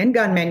makers and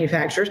gun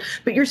manufacturers,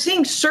 but you're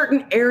seeing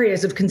certain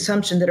areas of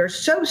consumption that are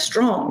so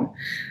strong.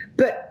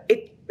 But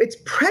it's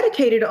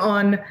predicated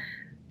on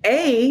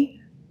the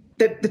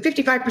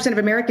 55% of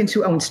Americans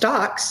who own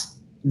stocks.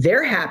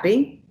 They're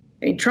happy.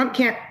 I mean, Trump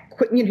can't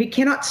quit. He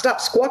cannot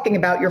stop squawking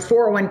about your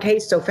 401k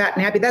is so fat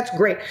and happy. That's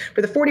great.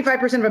 For the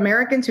 45% of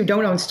Americans who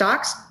don't own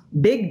stocks,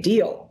 big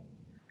deal.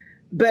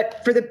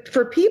 But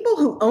for people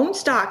who own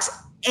stocks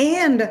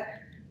and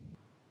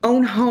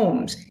own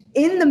homes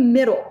in the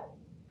middle,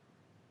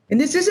 and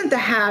this isn't the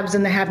haves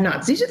and the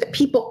have-nots. These are the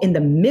people in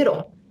the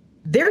middle.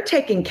 They're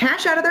taking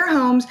cash out of their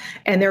homes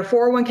and their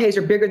 401ks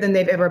are bigger than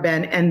they've ever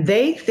been. And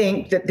they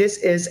think that this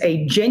is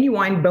a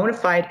genuine, bona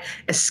fide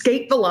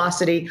escape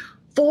velocity,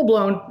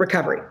 full-blown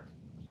recovery.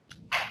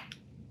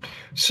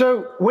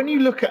 So when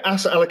you look at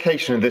asset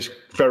allocation in this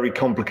very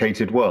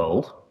complicated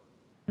world,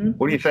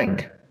 what do you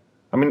think?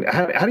 I mean,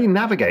 how do you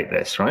navigate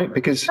this, right?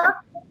 Because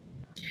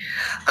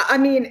I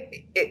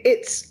mean,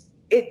 it's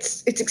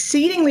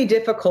exceedingly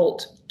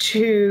difficult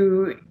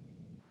to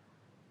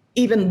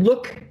even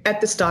look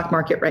at the stock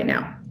market right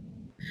now.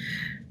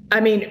 I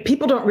mean,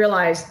 people don't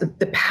realize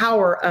the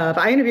power of,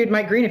 I interviewed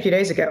Mike Green a few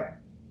days ago.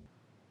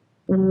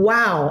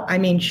 Wow. I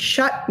mean,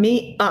 shut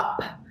me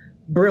up.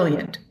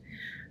 Brilliant.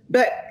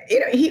 But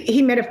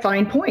he made a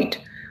fine point.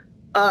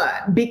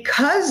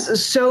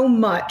 Because so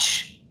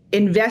much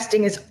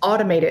investing is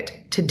automated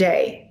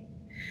today.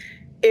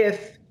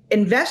 If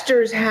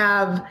investors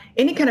have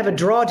any kind of a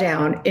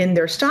drawdown in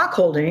their stock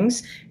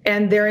holdings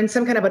and they're in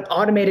some kind of an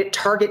automated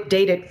target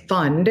dated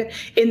fund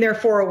in their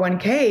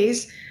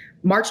 401ks,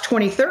 March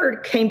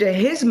 23rd came to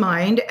his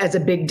mind as a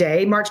big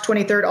day. March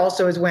 23rd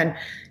also is when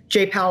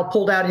Jay Powell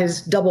pulled out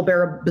his double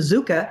barrel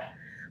bazooka.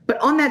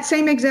 But on that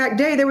same exact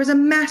day, there was a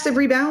massive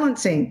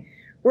rebalancing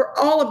where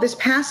all of this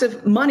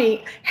passive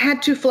money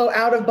had to flow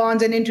out of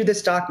bonds and into the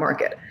stock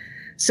market.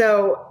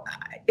 So,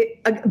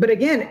 but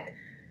again,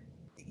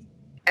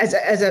 as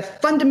a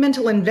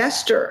fundamental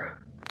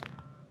investor,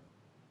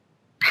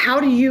 how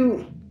do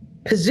you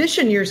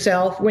position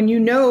yourself when you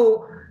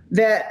know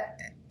that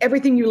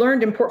everything you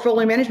learned in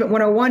Portfolio Management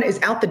 101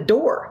 is out the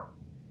door?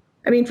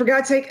 I mean, for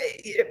God's sake,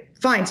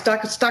 fine,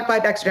 stock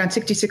buybacks are down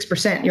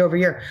 66% year over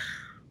year.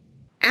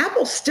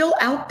 Apple's still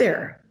out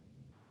there,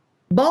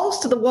 balls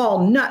to the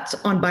wall, nuts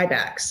on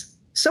buybacks.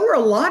 So are a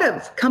lot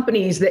of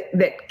companies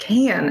that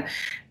can.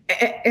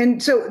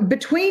 And so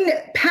between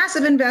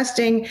passive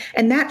investing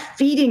and that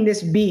feeding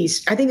this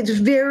beast, I think it's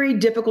very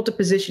difficult to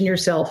position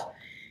yourself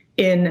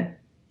in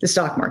the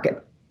stock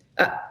market.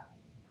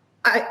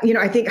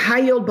 I think high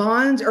yield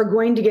bonds are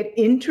going to get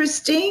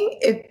interesting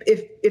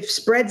if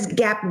spreads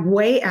gap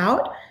way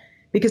out,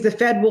 because the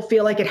Fed will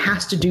feel like it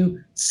has to do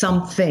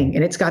something,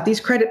 and it's got these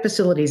credit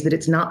facilities that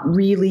it's not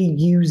really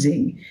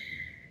using.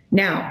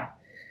 Now,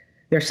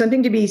 there's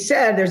something to be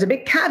said. There's a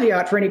big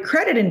caveat for any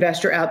credit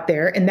investor out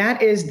there, and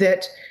that is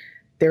that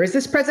there is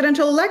this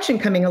presidential election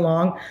coming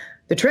along.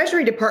 The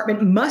Treasury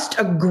Department must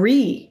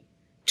agree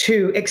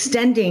to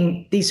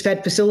extending these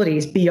Fed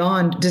facilities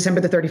beyond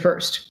December the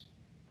 31st.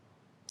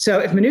 So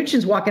if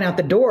Mnuchin's walking out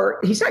the door,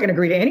 he's not going to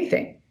agree to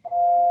anything.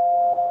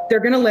 They're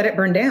going to let it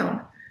burn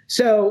down.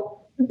 So,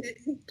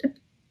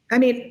 I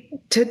mean,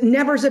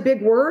 never's a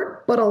big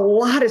word, but a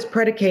lot is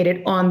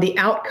predicated on the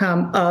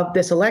outcome of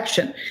this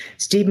election.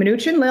 Steve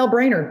Mnuchin, Lael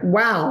Brainerd.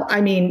 Wow. I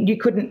mean,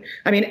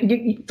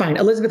 fine.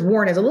 Elizabeth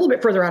Warren is a little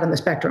bit further out on the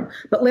spectrum,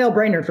 but Lael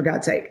Brainerd, for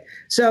God's sake.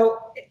 So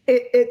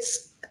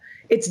it's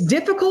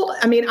difficult.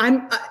 I mean,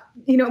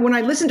 when I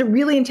listen to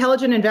really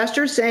intelligent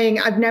investors saying,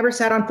 I've never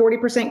sat on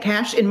 40%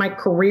 cash in my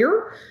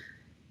career.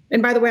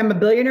 And by the way, I'm a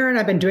billionaire and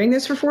I've been doing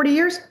this for 40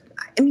 years.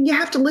 I mean, you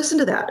have to listen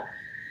to that.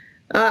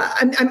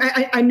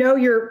 I know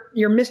you're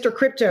Mr.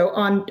 Crypto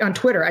on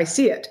Twitter. I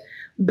see it,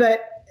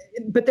 but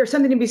there's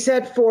something to be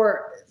said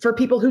for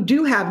people who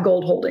do have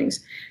gold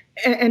holdings.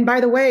 And by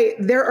the way,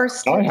 there are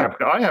still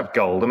I have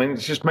gold. I mean, it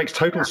just makes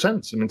total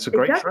sense. I mean, it's a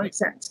great trade. It does make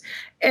sense.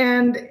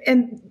 And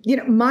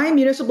my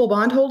municipal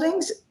bond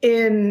holdings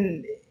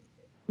in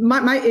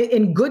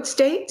in good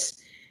states,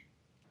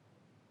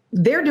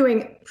 they're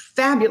doing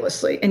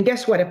fabulously. And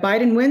guess what? If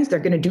Biden wins, they're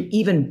going to do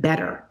even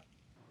better.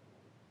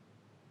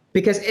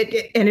 Because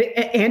and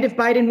if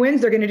Biden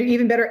wins, they're going to do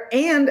even better.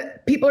 And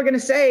people are going to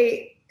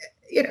say,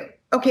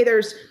 okay,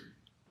 there's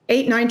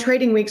 8-9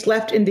 trading weeks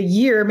left in the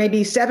year,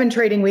 maybe 7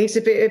 trading weeks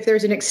if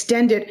there's an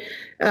extended,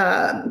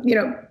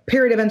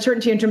 period of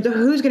uncertainty in terms of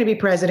who's going to be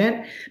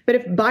president. But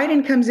if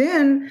Biden comes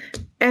in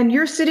and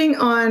you're sitting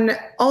on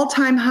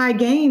all-time high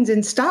gains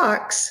in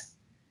stocks,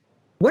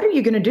 what are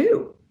you going to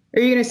do?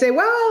 Are you going to say,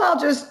 well, I'll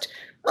just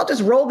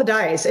roll the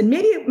dice, and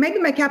maybe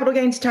my capital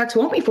gains tax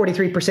won't be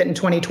 43% in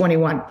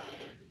 2021.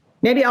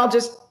 Maybe I'll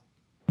just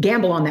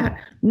gamble on that.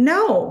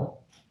 No,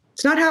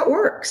 it's not how it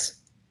works.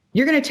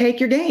 You're going to take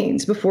your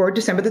gains before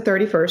December the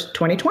 31st,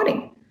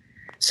 2020.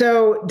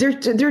 So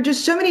there are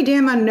just so many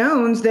damn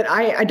unknowns that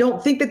I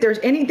don't think that there's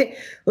anything.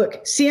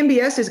 Look,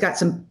 CMBS has got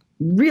some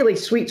really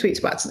sweet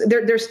spots.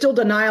 There's still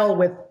denial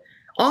with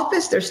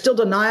office. There's still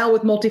denial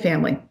with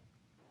multifamily.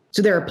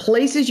 So there are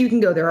places you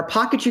can go. There are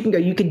pockets you can go.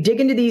 You can dig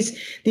into these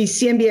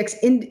CMBX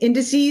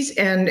indices,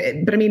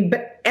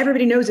 but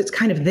everybody knows it's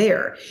kind of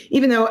there.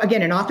 Even though,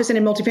 again, in office and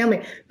in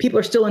multifamily, people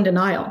are still in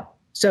denial.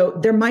 So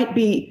there might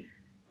be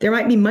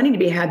money to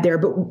be had there.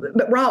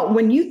 But Raul,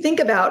 when you think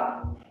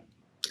about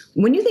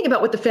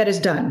what the Fed has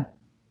done,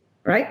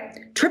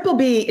 right? Triple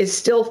B is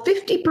still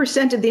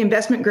 50% of the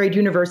investment grade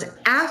universe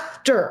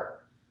after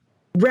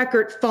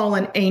record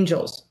fallen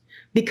angels.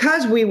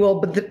 Because we will,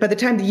 by the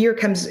time the year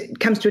comes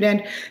to an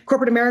end,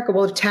 corporate America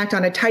will have tacked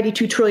on a tidy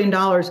 $2 trillion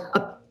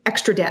of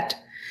extra debt.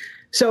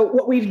 So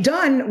what we've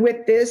done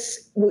with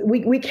this,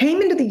 we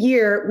came into the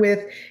year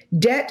with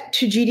debt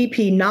to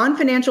GDP,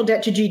 non-financial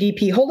debt to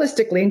GDP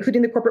holistically,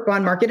 including the corporate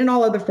bond market and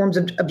all other forms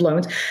of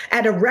loans,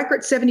 at a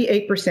record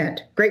 78%.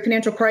 Great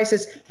financial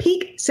crisis,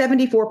 peak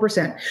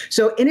 74%.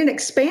 So in an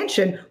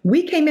expansion,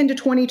 we came into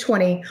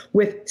 2020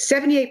 with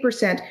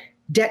 78%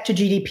 debt to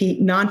GDP,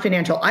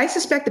 non-financial. I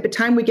suspect that by the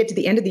time we get to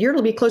the end of the year,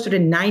 it'll be closer to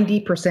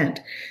 90%.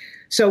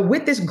 So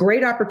with this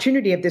great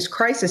opportunity of this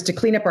crisis to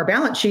clean up our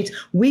balance sheets,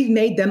 we've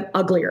made them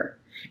uglier.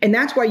 And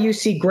that's why you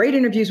see great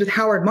interviews with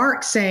Howard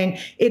Marks saying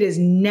it is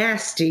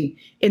nasty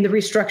in the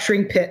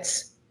restructuring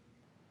pits.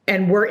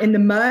 And we're in the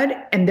mud,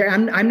 and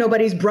I'm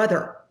nobody's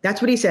brother.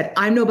 That's what he said.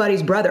 I'm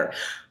nobody's brother.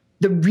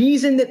 The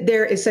reason that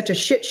there is such a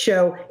shit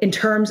show in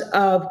terms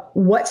of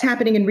what's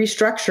happening in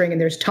restructuring, and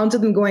there's tons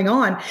of them going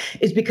on,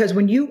 is because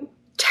when you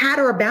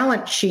patter a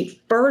balance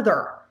sheet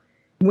further,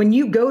 when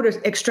you go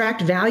to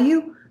extract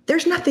value,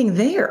 there's nothing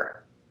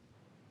there.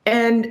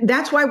 And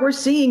that's why we're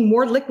seeing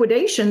more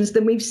liquidations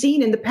than we've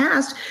seen in the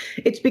past.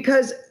 It's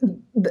because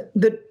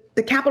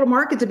the capital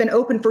markets have been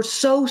open for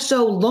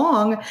so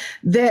long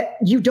that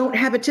you don't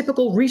have a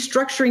typical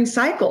restructuring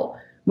cycle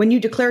when you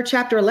declare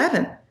Chapter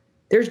 11.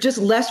 There's just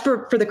less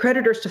for the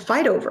creditors to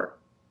fight over.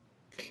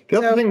 The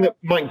other thing that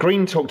Mike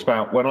Green talked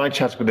about when I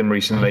chatted with him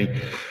recently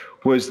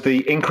was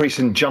the increase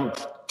in jump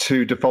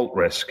to default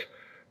risk,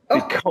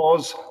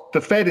 because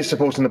the Fed is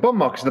supporting the bond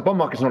market. So the bond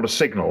market is not a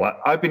signal.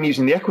 I've been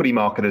using the equity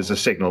market as a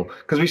signal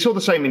because we saw the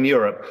same in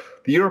Europe.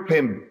 The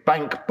European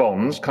bank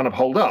bonds kind of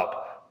hold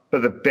up,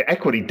 but the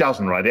equity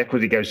doesn't, right? The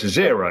equity goes to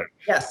zero.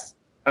 Yes.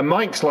 And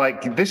Mike's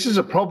like, this is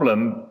a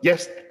problem.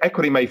 Yes,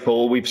 equity may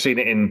fall. We've seen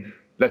it in,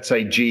 let's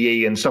say,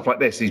 GE and stuff like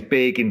this, these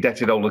big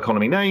indebted old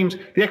economy names.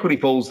 The equity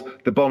falls,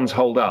 the bonds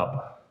hold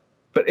up.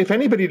 But if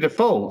anybody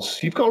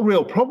defaults, you've got a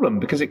real problem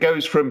because it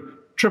goes from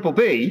triple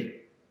B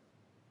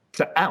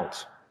to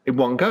out in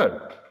one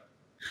go.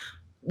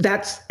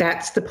 That's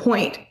the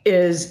point.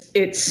 Is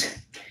it's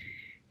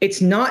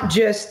not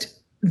just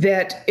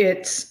that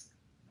it's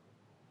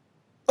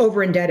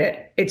over indebted.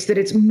 It's that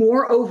it's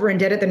more over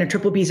indebted than a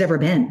triple B's ever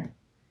been.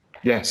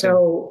 Yeah.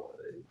 So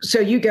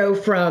you go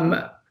from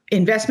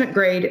investment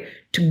grade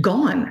to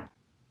gone.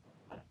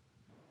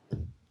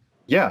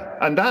 Yeah,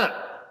 and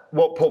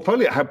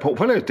how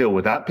portfolios deal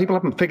with that, people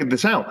haven't figured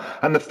this out.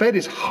 And the Fed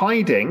is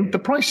hiding the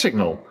price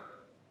signal.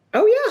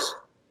 Oh, yes.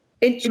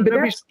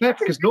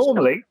 Because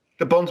normally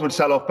the bonds would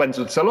sell off, bonds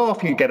would sell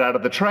off, you get out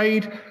of the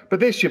trade. But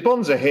this, your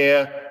bonds are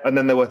here, and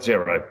then they're worth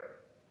zero.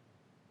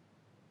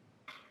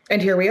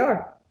 And here we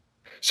are.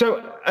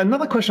 So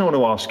another question I want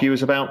to ask you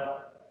is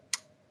about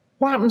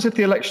what happens if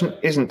the election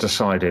isn't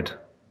decided?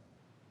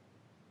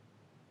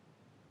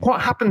 What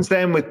happens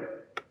then with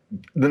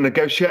the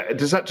negotiation?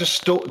 Does that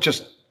just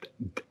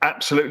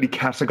absolutely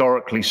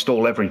categorically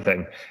stall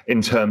everything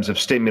in terms of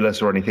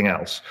stimulus or anything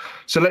else?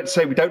 So let's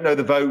say we don't know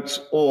the votes,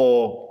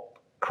 or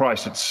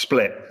Christ, it's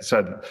split.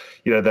 So,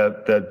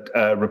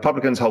 the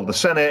Republicans hold the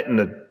Senate and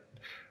the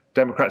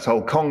Democrats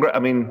hold Congress. I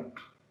mean,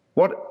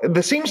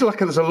 there seems like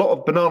there's a lot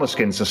of banana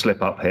skins to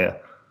slip up here.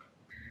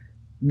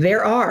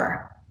 There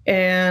are.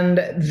 And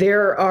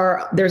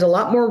there's a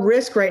lot more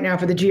risk right now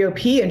for the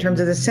GOP in terms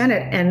of the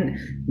Senate, and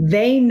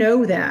they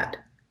know that.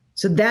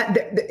 So that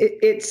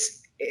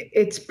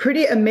it's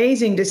pretty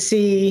amazing to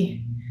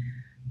see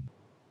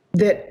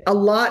that a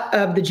lot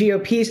of the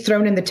GOP's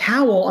thrown in the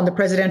towel on the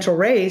presidential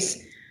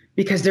race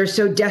because they're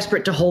so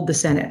desperate to hold the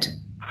Senate.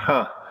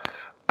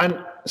 And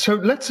so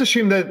let's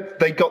assume that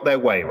they got their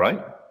way,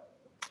 right?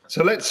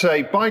 So let's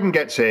say Biden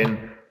gets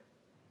in,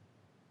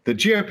 the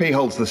GOP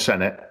holds the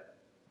Senate.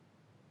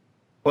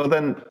 Well,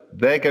 then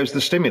there goes the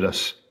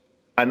stimulus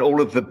and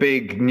all of the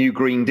big new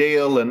Green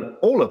Deal and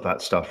all of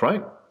that stuff,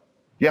 right?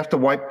 You have to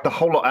wipe the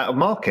whole lot out of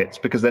markets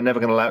because they're never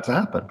going to allow it to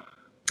happen.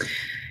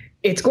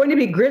 It's going to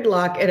be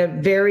gridlock at a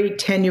very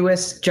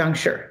tenuous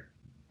juncture.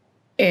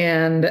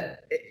 And,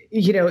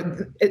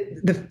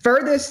 the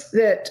furthest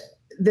that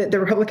the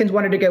Republicans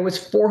wanted to go was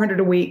 400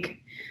 a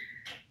week.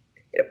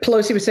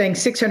 Pelosi was saying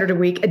 600 a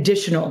week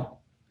additional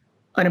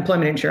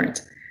unemployment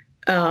insurance.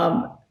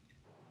 Where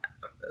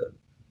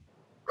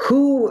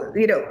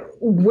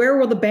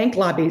will the bank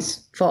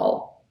lobbies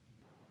fall?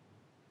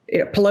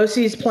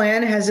 Pelosi's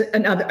plan has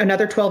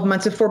another 12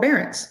 months of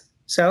forbearance.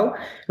 So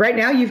right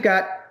now you've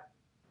got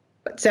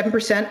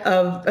 7%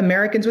 of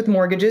Americans with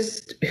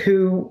mortgages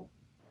who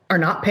are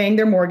not paying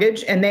their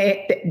mortgage, and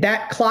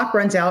that clock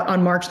runs out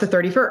on March the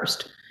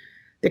 31st.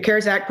 The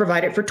CARES Act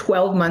provided for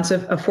 12 months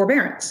of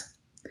forbearance.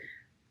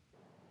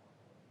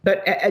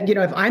 But,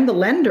 if I'm the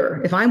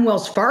lender, if I'm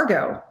Wells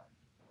Fargo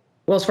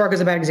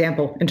is a bad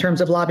example in terms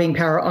of lobbying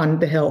power on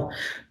the Hill.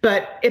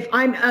 But if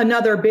I'm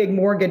another big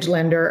mortgage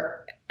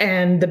lender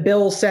and the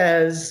bill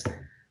says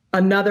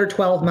another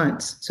 12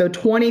 months, so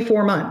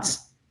 24 months,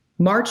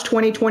 March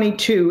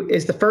 2022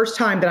 is the first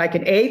time that I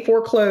can A,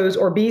 foreclose,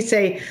 or B,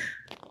 say,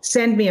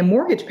 send me a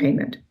mortgage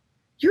payment,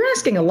 you're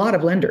asking a lot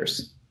of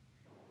lenders.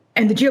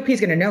 And the GOP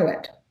is going to know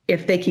it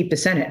if they keep the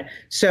Senate.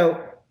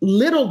 So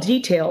little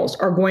details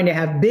are going to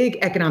have big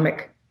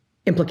economic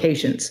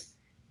implications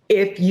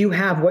if you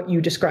have what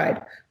you described.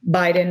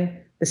 Biden,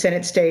 the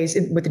Senate stays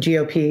with the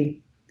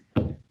GOP,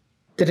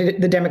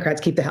 the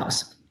Democrats keep the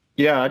House.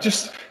 Yeah,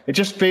 it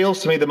just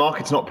feels to me the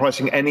market's not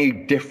pricing any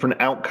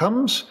different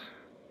outcomes.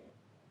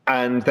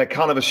 And they're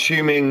kind of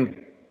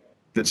assuming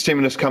that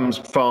stimulus comes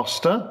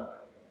faster.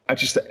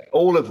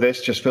 All of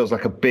this just feels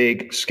like a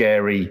big,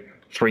 scary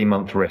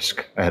 3-month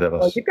risk ahead of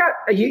us. Well,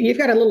 you've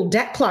got a little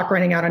debt clock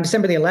running out on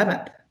December the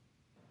 11th.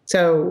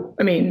 So,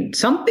 I mean,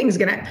 something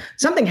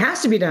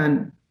has to be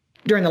done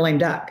during the lame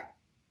duck,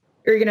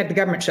 or you're going to have the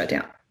government shut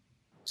down.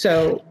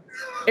 So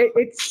a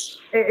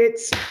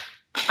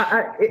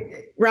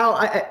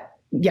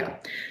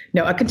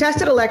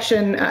contested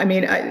election. I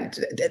mean,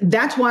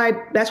 that's why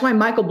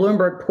Michael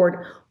Bloomberg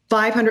poured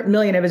 $500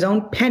 million of his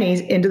own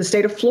pennies into the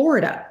state of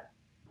Florida,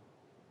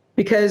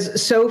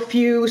 because so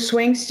few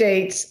swing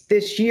states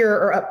this year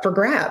are up for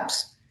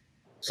grabs.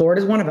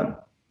 Florida's one of them,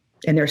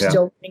 and they're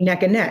still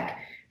neck and neck.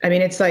 I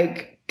mean, it's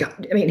like,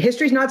 God, I mean,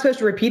 history's not supposed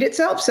to repeat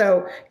itself.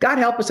 So God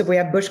help us if we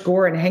have Bush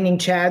Gore and hanging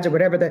chads or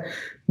whatever the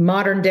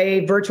modern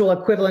day virtual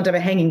equivalent of a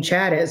hanging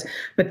chad is.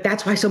 But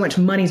that's why so much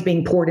money's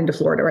being poured into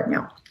Florida right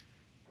now.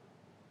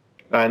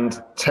 And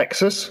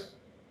Texas?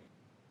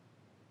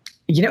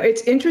 You know,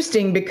 it's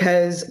interesting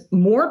because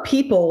more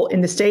people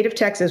in the state of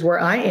Texas, where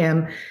I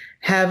am,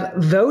 have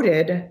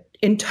voted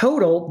in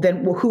total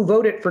than who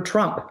voted for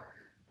Trump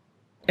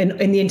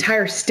in the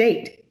entire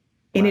state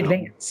in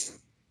advance.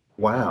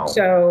 Wow.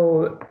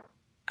 So,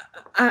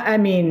 I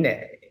mean,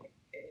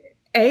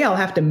 I'll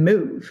have to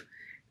move.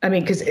 I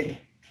mean, because,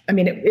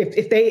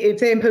 if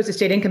they impose a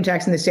state income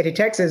tax in the state of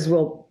Texas,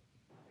 well,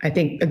 I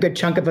think a good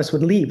chunk of us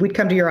would leave. We'd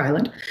come to your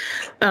island.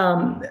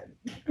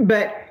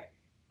 But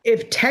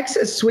if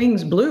Texas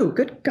swings blue,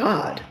 good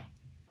God.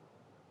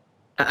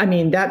 I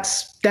mean,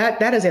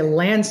 that is a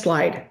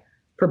landslide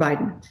for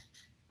Biden.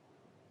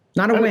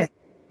 Not a win.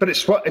 But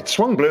it's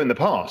swung blue in the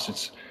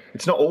past.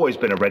 It's not always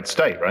been a red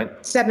state, right?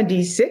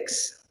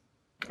 76.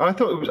 I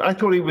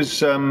thought he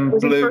was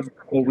blue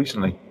more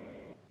recently.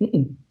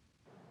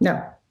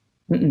 No.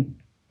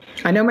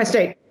 I know my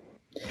state.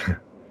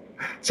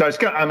 So it's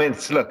going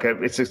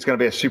to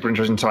be a super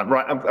interesting time.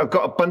 Right, I've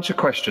got a bunch of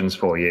questions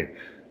for you,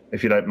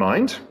 if you don't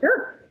mind. Sure.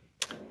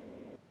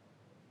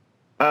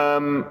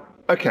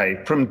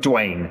 Okay, from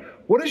Dwayne.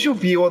 What is your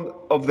view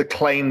of the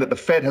claim that the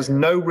Fed has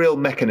no real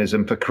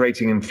mechanism for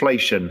creating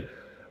inflation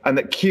and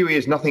that QE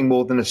is nothing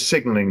more than a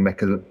signaling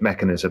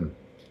mechanism?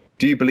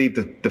 Do you believe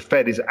that the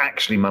Fed is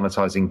actually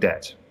monetizing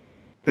debt?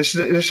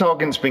 This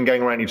argument's been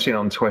going around. You've seen it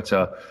on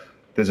Twitter.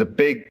 There's a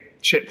big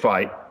chip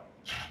fight.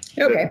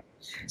 Okay.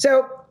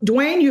 So,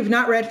 Dwayne, you've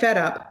not read Fed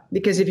Up,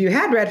 because if you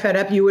had read Fed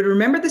Up, you would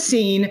remember the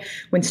scene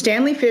when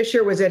Stanley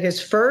Fischer was at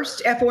his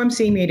first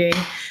FOMC meeting,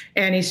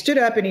 and he stood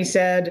up and he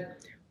said,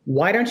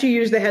 "Why don't you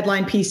use the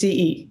headline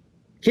PCE?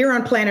 Here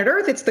on planet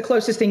Earth, it's the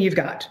closest thing you've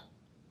got."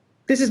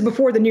 This is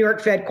before the New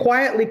York Fed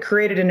quietly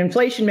created an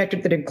inflation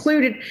metric that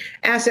included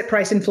asset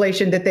price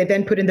inflation that they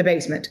then put in the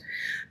basement.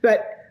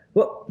 But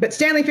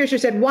Stanley Fischer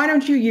said, "Why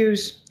don't you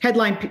use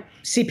headline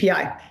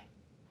CPI?"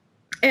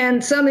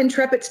 And some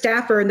intrepid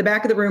staffer in the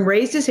back of the room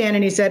raised his hand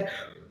and he said,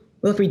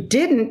 "Well, if we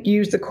didn't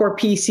use the core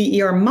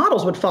PCE, our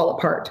models would fall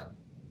apart."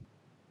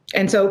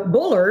 And so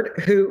Bullard,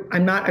 who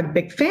I'm not a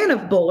big fan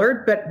of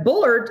Bullard, but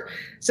Bullard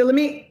said, let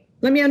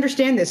me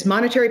understand this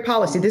monetary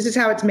policy. This is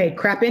how it's made.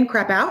 Crap in,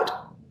 crap out.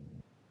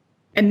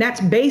 And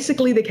that's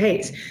basically the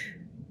case.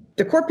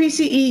 The core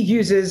PCE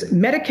uses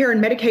Medicare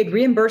and Medicaid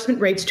reimbursement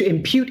rates to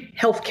impute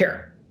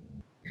healthcare.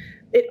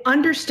 It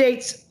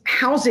understates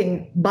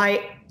housing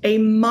by a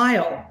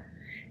mile.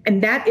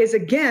 And that is,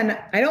 again,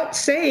 I don't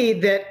say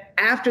that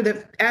after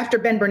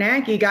Ben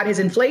Bernanke got his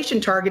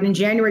inflation target in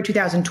January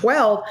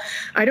 2012,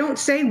 I don't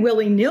say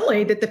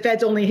willy-nilly that the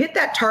Fed's only hit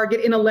that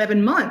target in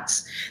 11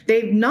 months.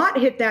 They've not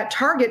hit that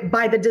target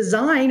by the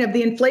design of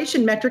the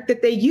inflation metric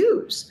that they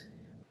use,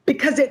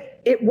 because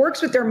it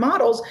works with their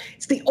models.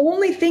 It's the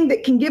only thing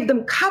that can give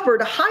them cover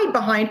to hide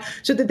behind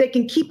so that they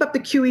can keep up the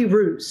QE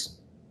ruse.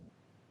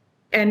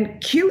 And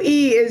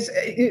QE is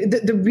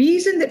the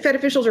reason that Fed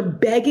officials are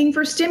begging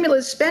for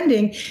stimulus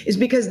spending is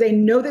because they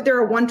know that they're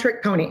a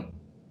one-trick pony.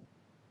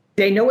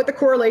 They know what the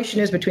correlation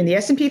is between the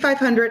S&P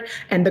 500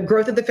 and the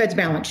growth of the Fed's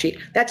balance sheet.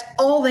 That's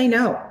all they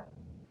know.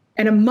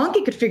 And a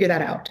monkey could figure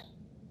that out.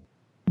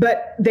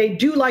 But they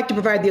do like to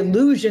provide the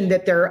illusion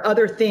that there are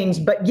other things.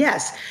 But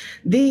yes,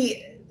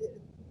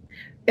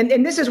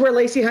 and this is where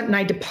Lacey Hunt and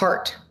I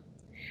depart.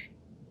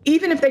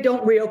 Even if they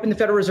don't reopen the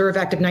Federal Reserve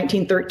Act of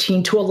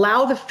 1913 to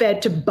allow the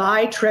Fed to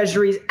buy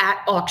treasuries at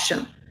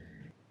auction,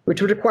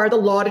 which would require the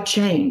law to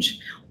change,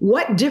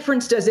 what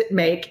difference does it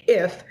make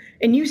if,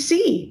 and you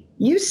see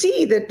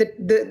that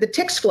the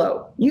TIX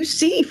flow, you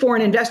see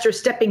foreign investors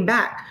stepping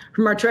back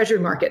from our treasury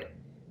market,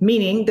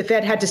 meaning the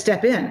Fed had to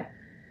step in.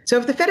 So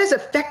if the Fed is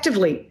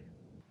effectively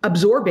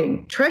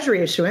absorbing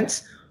treasury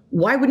issuance,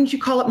 why wouldn't you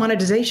call it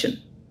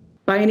monetization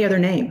by any other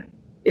name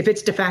if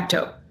it's de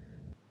facto?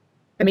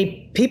 I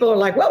mean, people are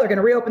like, well, they're going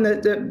to reopen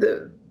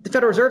the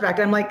Federal Reserve Act.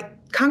 And I'm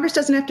like, Congress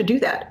doesn't have to do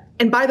that.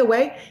 And by the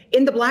way,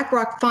 in the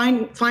BlackRock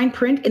fine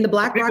print, in the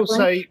BlackRock, people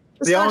say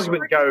the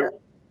argument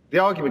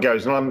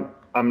goes, and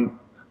I'm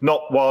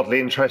not wildly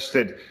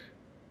interested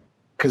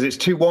because it's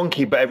too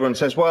wonky. But everyone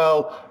says,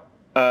 well,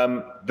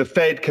 the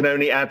Fed can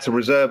only add to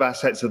reserve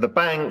assets of the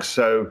banks.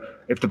 So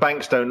if the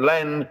banks don't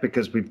lend,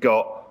 because we've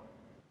got,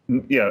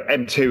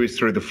 M2 is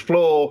through the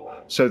floor,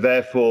 so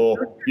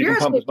therefore you can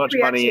pump as much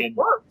money in.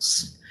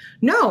 Works.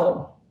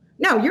 No,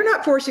 you're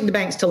not forcing the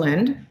banks to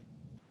lend.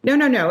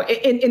 No.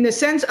 In the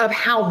sense of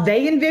how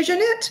they envision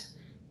it,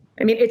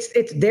 I mean,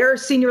 it's their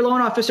senior loan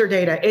officer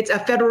data. It's a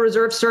Federal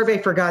Reserve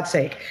survey, for God's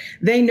sake.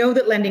 They know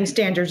that lending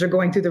standards are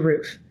going through the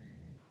roof.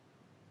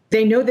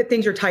 They know that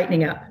things are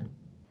tightening up.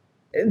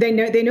 They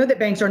know that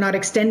banks are not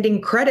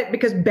extending credit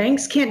because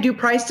banks can't do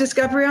price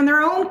discovery on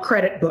their own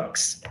credit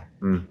books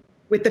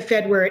with the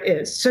Fed where it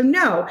is. So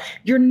no,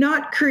 you're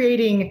not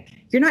creating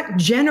you're not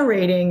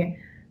generating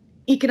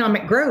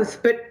economic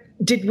growth. But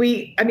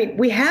we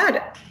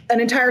had an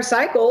entire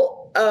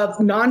cycle of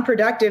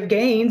non-productive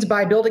gains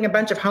by building a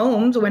bunch of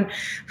homes when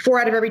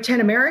 4 out of every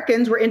 10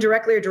 Americans were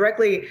indirectly or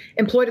directly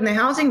employed in the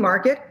housing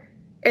market.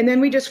 And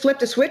then we just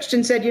flipped a switch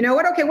and said, you know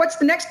what? Okay, what's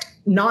the next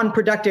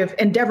non-productive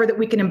endeavor that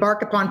we can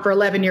embark upon for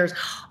 11 years?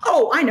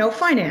 Oh, I know,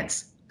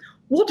 finance.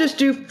 We'll just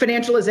do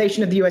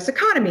financialization of the U.S.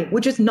 economy,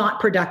 which is not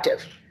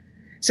productive.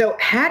 So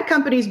had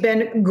companies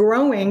been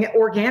growing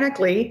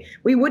organically,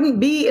 we wouldn't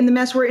be in the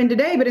mess we're in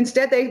today. But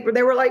instead,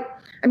 they were like,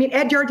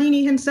 Ed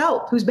Yardeni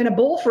himself, who's been a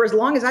bull for as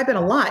long as I've been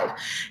alive.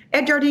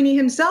 Ed Yardeni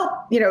himself,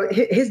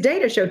 his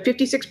data showed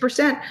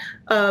 56%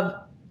 of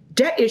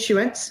debt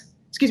issuance,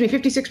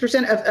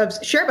 56%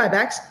 of share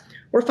buybacks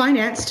were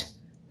financed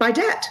by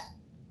debt.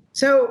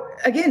 So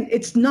again,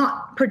 it's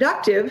not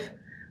productive.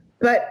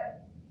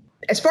 But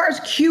as far as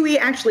QE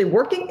actually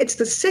working, it's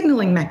the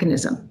signaling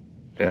mechanism.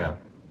 Yeah.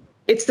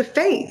 It's the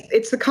faith.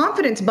 It's the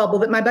confidence bubble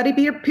that my buddy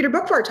Peter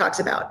Boockvar talks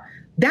about.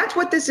 That's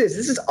what this is.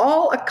 This is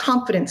all a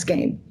confidence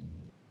game.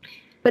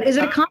 But is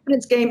it a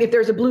confidence game if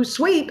there's a blue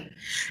sweep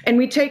and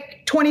we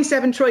take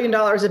 $27 trillion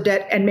of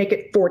debt and make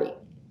it 40?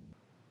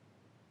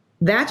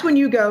 That's when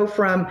you go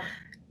from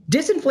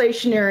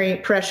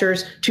disinflationary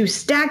pressures to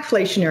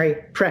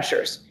stagflationary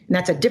pressures. And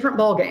that's a different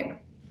ballgame.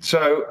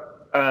 So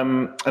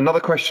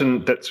another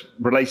question that's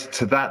related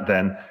to that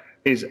then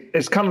is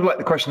kind of like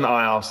the question that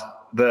I asked.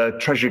 The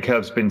Treasury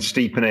curve's been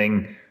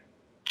steepening.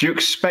 Do you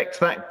expect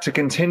that to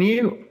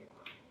continue?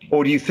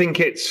 Or do you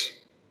think it's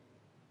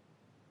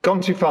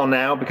gone too far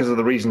now because of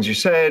the reasons you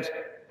said,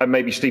 and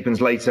maybe steepens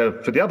later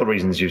for the other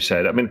reasons you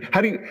said? I mean, how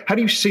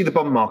do you see the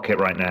bond market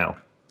right now?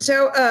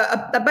 So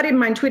a buddy of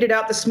mine tweeted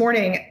out this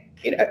morning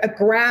a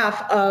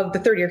graph of the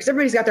 30-year, because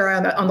everybody's got their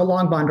eye on the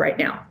long bond right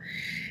now.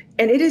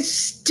 And it is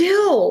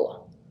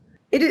still,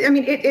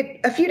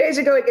 a few days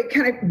ago, it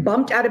kind of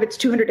bumped out of its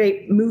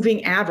 200-day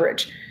moving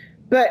average.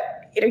 But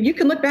you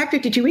can look back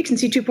 52 weeks and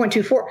see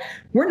 2.24.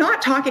 We're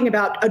not talking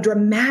about a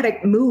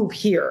dramatic move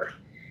here.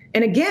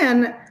 And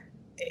again,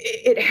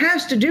 it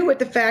has to do with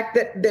the fact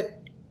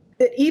that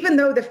even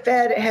though the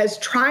Fed has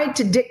tried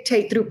to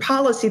dictate through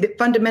policy that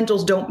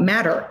fundamentals don't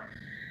matter,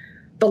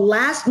 the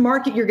last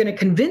market you're going to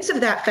convince of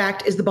that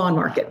fact is the bond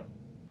market.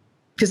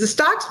 Because the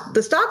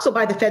stocks will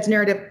buy the Fed's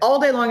narrative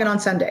all day long and on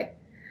Sunday.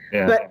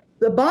 Yeah. But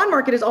the bond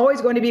market is always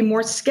going to be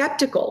more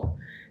skeptical.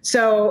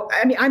 So,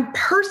 I'm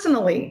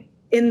personally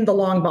in the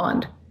long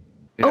bond.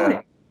 Yeah. Own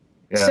it.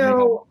 Yeah,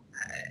 so,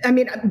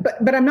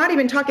 but I'm not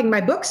even talking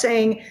my book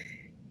saying,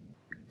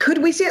 could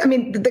we see it?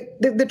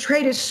 The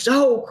trade is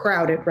so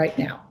crowded right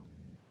now.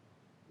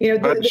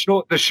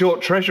 The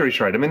short Treasury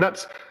trade.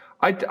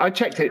 I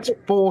checked it. It's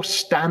 4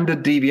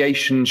 standard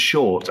deviation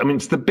short.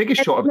 It's the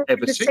biggest short I've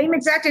ever seen. The same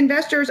exact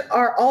investors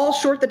are all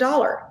short the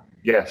dollar.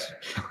 Yes.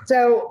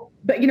 So,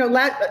 but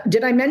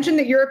did I mention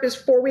that Europe is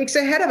 4 weeks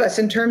ahead of us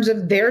in terms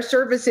of their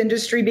service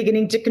industry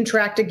beginning to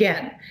contract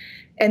again,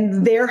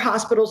 and their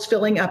hospitals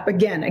filling up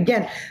again?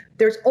 Again,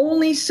 there's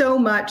only so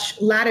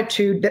much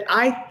latitude that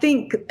I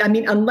think,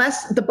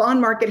 unless the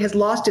bond market has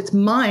lost its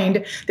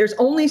mind, there's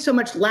only so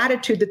much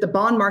latitude that the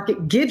bond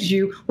market gives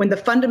you when the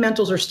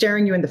fundamentals are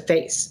staring you in the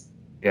face.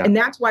 Yeah. And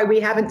that's why we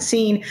haven't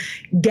seen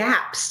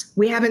gaps.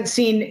 We haven't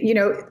seen,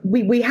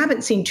 we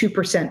haven't seen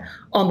 2%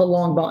 on the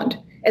long bond.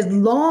 As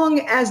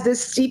long as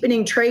this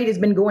steepening trade has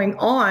been going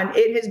on,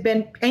 it has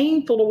been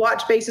painful to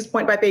watch basis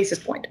point by basis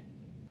point.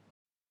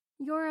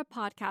 You're a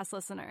podcast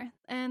listener,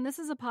 and this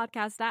is a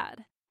podcast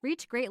ad.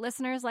 Reach great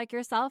listeners like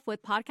yourself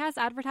with podcast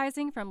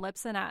advertising from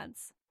Libsyn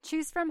Ads.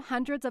 Choose from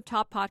hundreds of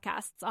top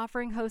podcasts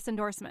offering host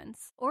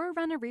endorsements, or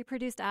run a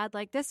reproduced ad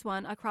like this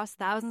one across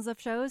thousands of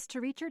shows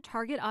to reach your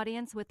target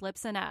audience with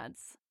Libsyn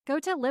Ads. Go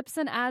to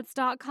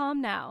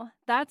libsynads.com now.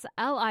 That's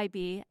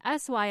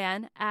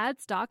LIBSYN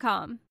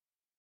ads.com.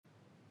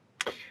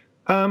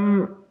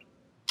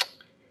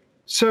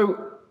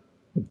 So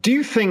do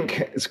you think,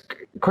 it's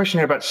a question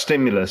here about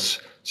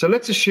stimulus. So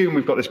let's assume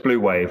we've got this blue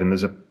wave and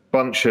there's a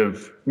bunch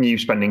of new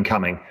spending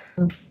coming.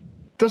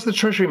 Does the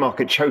Treasury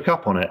market choke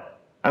up on it?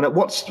 And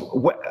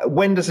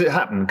when does it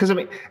happen? Because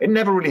it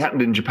never really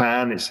happened in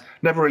Japan. It's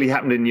never really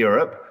happened in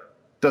Europe.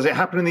 Does it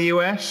happen in the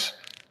US?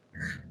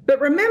 But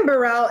remember,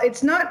 Raul,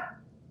 it's not,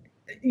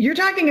 you're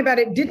talking about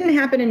it didn't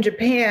happen in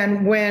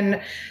Japan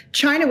when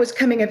China was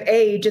coming of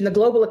age and the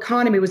global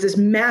economy was this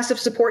massive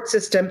support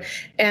system,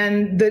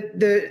 and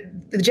the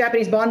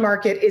Japanese bond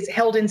market is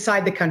held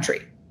inside the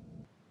country.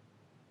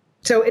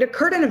 So it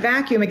occurred in a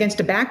vacuum against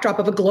a backdrop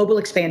of a global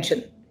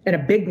expansion, and a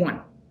big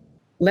one,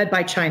 led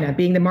by China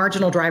being the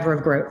marginal driver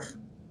of growth.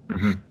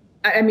 Mm-hmm.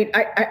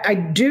 I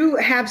do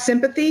have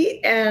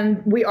sympathy,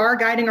 and we are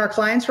guiding our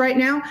clients right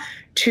now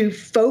to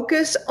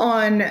focus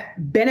on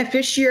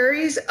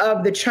beneficiaries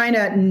of the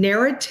China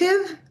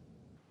narrative.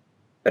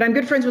 But I'm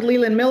good friends with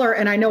Leland Miller,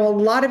 and I know a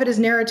lot of it is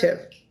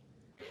narrative,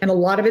 and a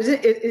lot of it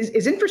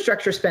is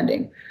infrastructure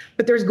spending.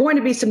 But there's going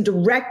to be some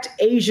direct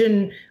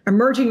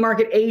emerging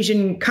market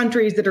Asian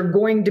countries that are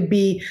going to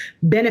be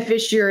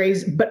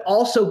beneficiaries, but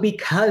also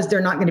because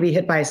they're not going to be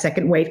hit by a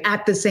second wave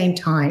at the same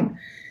time.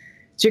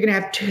 So you're going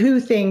to have two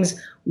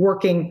things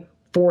working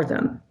for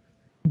them.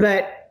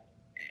 But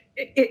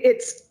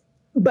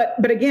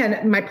but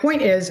again, my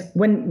point is,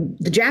 when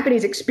the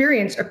Japanese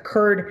experience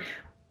occurred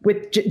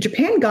with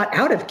Japan got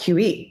out of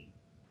QE,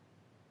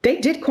 they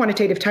did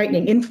quantitative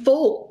tightening in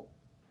full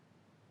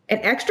and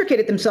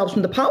extricated themselves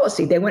from the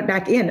policy. They went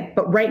back in.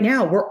 But right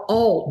now, we're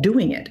all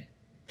doing it.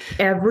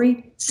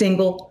 Every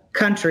single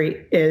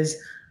country is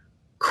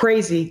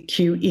crazy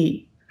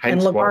QE.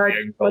 Hence and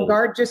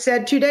Lagarde just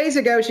said 2 days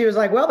ago, she was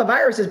like, well, the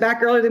virus is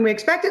back earlier than we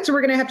expected, so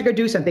we're going to have to go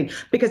do something,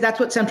 because that's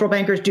what central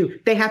bankers do.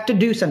 They have to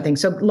do something.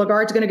 So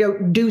Lagarde's going to go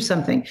do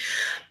something.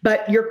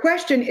 But your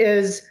question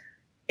is,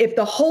 if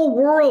the whole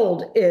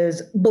world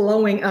is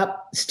blowing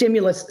up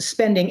stimulus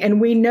spending,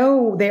 and we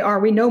know they are,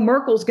 we know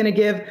Merkel's going to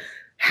give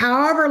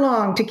however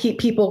long to keep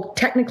people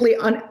technically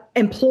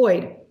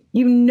unemployed.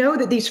 You know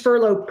that these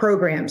furlough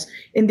programs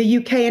in the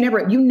UK and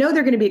everywhere, you know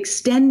they're going to be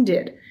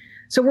extended.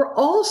 So we're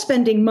all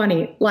spending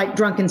money like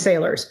drunken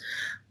sailors.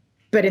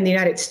 But in the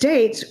United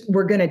States,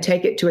 we're going to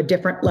take it to a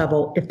different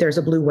level if there's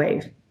a blue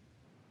wave,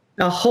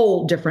 a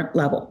whole different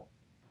level.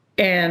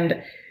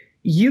 And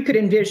you could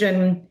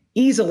envision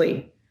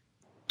easily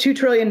 $2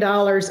 trillion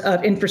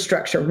of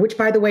infrastructure, which,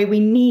 by the way, we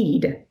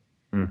need.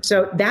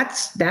 So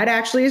that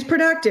actually is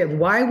productive.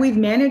 Why we've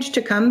managed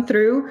to come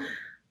through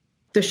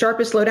the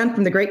sharpest slowdown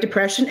from the Great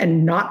Depression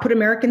and not put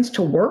Americans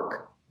to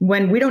work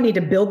when we don't need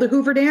to build the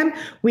Hoover Dam,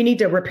 we need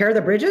to repair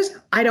the bridges?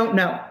 I don't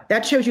know.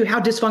 That shows you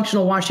how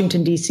dysfunctional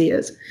Washington, D.C.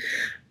 is.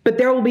 But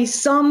there will be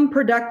some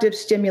productive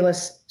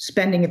stimulus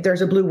spending if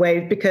there's a blue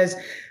wave, because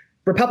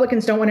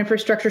Republicans don't want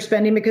infrastructure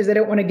spending because they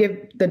don't want to give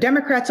the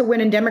Democrats a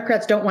win, and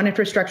Democrats don't want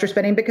infrastructure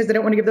spending because they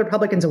don't want to give the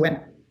Republicans a win.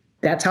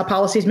 That's how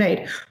policy is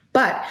made.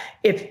 But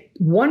if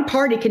one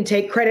party can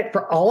take credit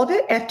for all of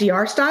it,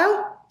 FDR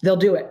style, they'll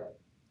do it.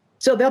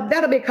 So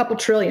that'll be a couple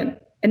trillion.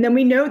 And then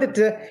we know that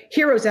the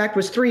HEROES Act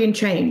was 3 and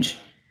change.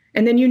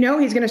 And then you know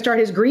he's going to start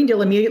his Green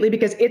Deal immediately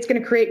because it's going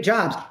to create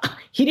jobs.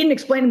 He didn't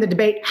explain in the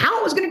debate how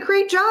it was going to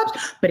create jobs,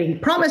 but he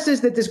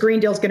promises that this Green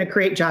Deal is going to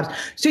create jobs.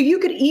 So you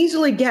could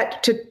easily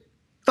get to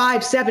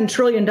 $5-7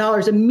 trillion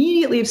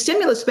immediately of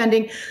stimulus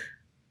spending.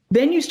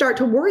 Then you start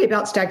to worry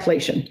about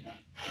stagflation,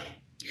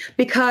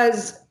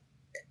 because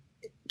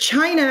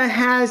China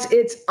has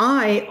its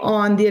eye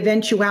on the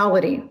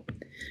eventuality.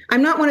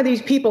 I'm not one of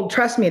these people,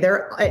 trust me,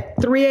 they're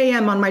at 3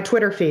 a.m. on my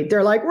Twitter feed.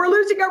 They're like, we're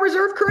losing our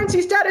reserve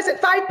currency status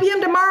at 5 p.m.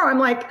 tomorrow. I'm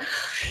like,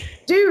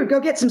 dude, go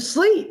get some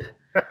sleep.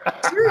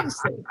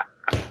 Seriously.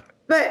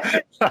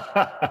 But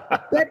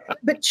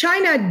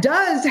China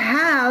does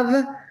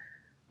have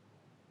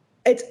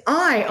its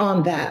eye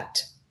on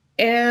that.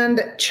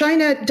 And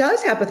China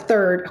does have a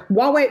third.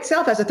 Huawei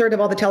itself has a third of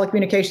all the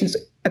telecommunications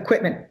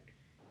equipment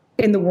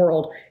in the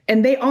world.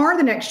 And they are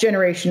the next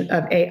generation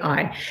of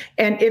AI.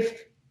 And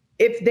if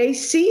they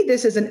see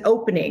this as an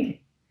opening,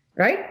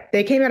 right?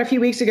 They came out a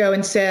few weeks ago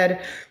and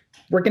said,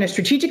 we're going to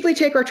strategically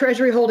take our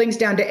treasury holdings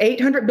down to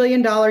 $800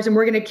 billion, and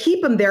we're going to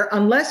keep them there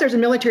unless there's a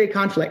military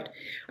conflict.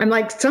 I'm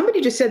like,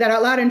 somebody just said that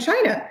out loud in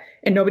China,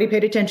 and nobody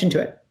paid attention to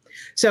it.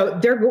 So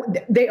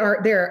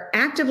they're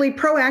actively,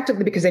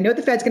 proactively, because they know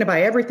the Fed's going to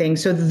buy everything.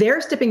 So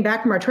they're stepping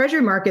back from our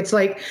treasury markets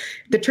like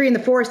the tree in the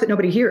forest that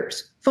nobody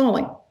hears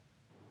falling.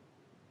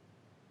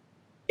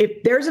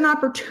 If there's an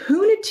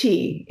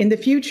opportunity in the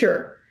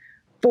future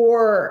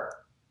for,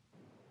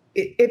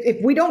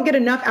 if we don't get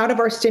enough out of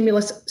our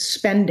stimulus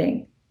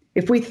spending,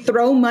 if we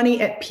throw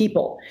money at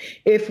people,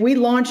 if we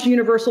launch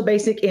universal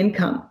basic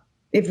income,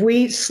 if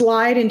we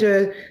slide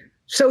into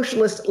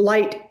socialist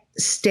light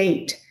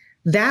state,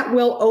 that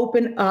will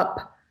open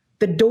up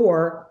the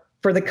door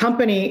for the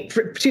company,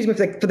 for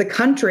the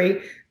country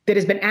that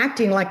has been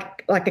acting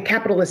like a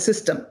capitalist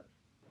system,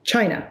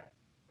 China,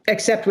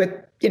 except with,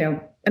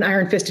 an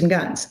iron fist and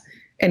guns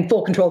and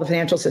full control of the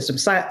financial system.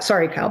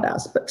 Sorry, Kyle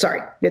Bass, but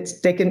sorry,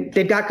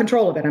 they've got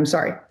control of it. I'm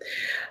sorry.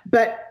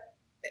 But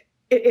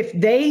if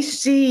they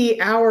see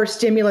our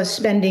stimulus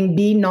spending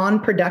be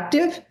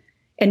non-productive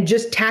and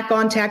just tack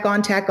on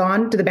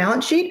to the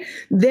balance sheet,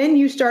 then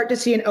you start to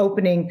see an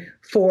opening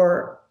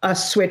for a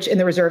switch in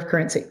the reserve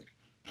currency.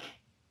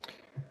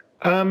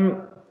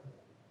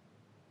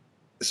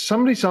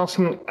 Somebody's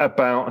asking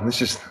about, and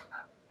this is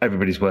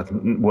everybody's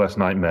worst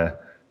nightmare,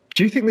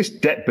 do you think this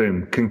debt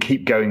boom can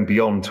keep going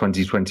beyond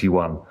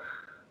 2021?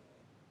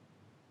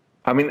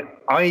 I mean,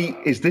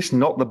 is this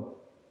not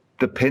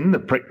the pin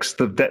that pricks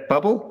the debt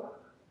bubble?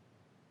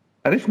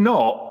 And if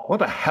not, what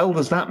the hell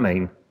does that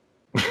mean?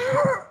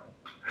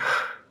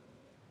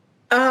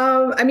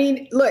 I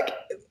mean, look,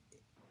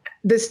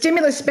 the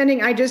stimulus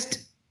spending I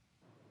just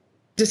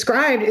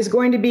described is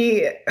going to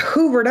be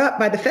hoovered up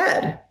by the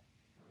Fed.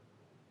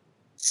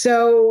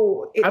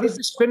 So how does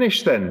this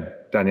finish then,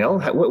 Danielle?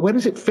 Where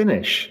does it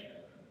finish?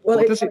 Well,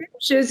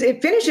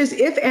 it finishes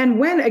if and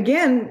when,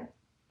 again,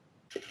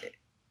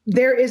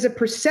 there is a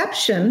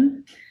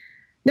perception.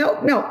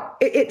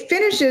 It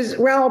finishes,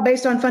 Raul,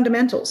 based on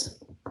fundamentals.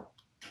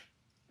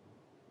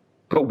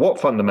 But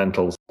what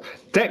fundamentals?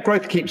 Debt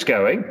growth keeps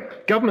going,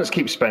 governments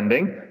keep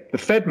spending, the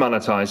Fed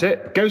monetize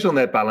it, goes on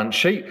their balance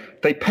sheet,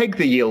 they peg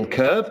the yield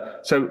curve.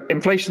 So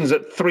inflation's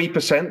at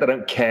 3%, they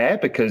don't care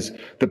because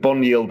the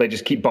bond yield, they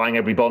just keep buying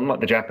every bond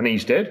like the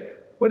Japanese did.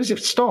 Where does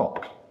it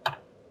stop?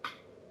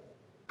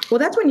 Well,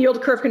 that's when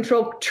yield curve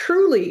control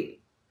truly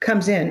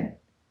comes in,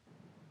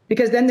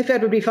 because then the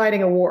Fed would be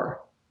fighting a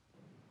war.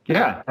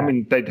 Yeah, I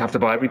mean, they'd have to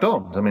buy every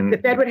bond. I mean, the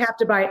Fed would have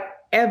to buy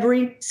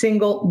every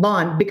single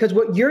bond, because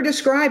what you're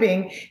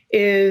describing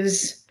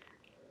is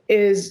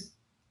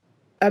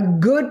a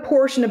good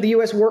portion of the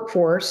U.S.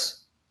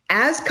 workforce,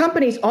 as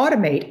companies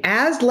automate,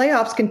 as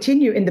layoffs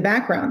continue in the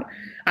background.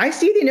 I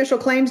see the initial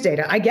claims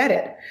data. I get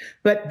it.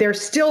 But they're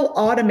still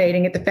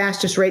automating at the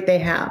fastest rate they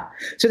have.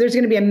 So there's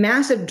going to be a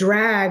massive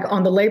drag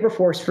on the labor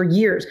force for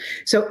years.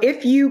 So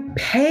if you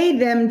pay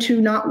them to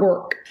not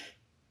work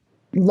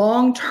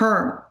long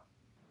term,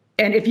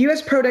 and if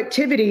U.S.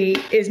 productivity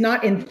is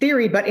not in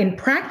theory, but in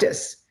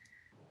practice,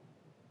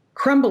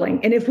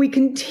 crumbling, and if we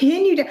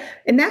continue to,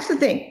 and that's the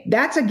thing,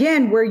 that's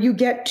again where you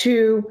get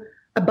to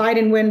a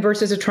Biden win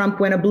versus a Trump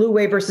win, a blue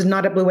wave versus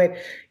not a blue wave.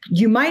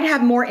 You might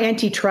have more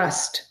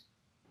antitrust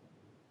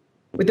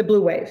with the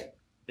blue wave.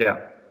 Yeah,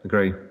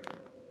 agree.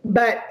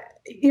 But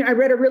I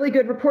read a really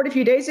good report a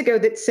few days ago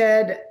that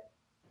said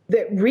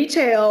that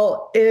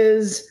retail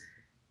is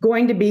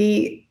going to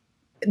be,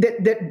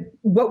 that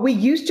what we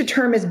used to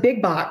term as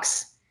big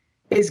box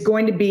is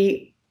going to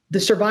be the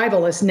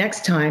survivalists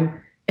next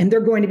time, and they're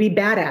going to be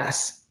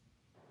badass.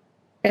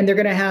 And they're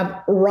going to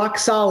have rock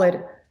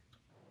solid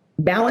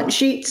balance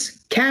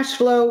sheets, cash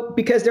flow,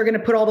 because they're going to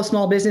put all the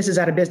small businesses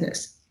out of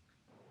business.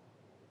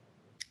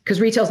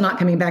 Because retail's not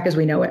coming back as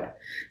we know it.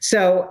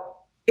 So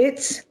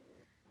it's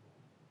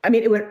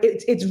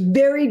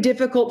very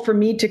difficult for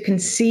me to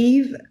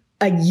conceive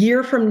a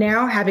year from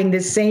now having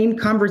this same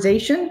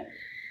conversation.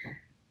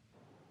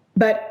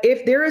 But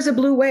if there is a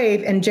blue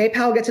wave and Jay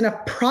Powell gets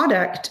enough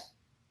product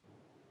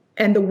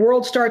and the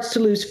world starts to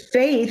lose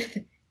faith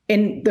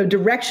in the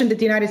direction that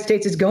the United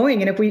States is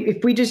going, and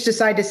if we just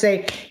decide to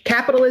say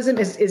capitalism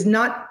is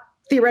not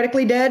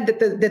theoretically dead,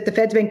 that the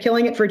Fed's been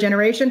killing it for a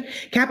generation,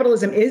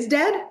 capitalism is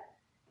dead,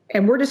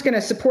 and we're just going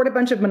to support a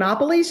bunch of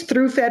monopolies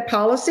through Fed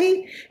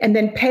policy and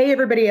then pay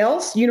everybody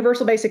else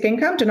universal basic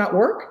income to not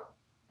work,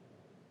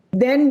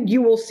 then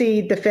you will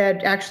see the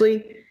Fed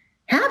actually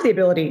have the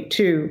ability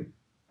to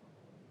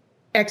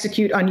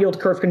execute on yield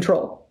curve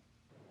control,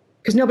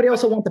 because nobody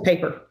else will want the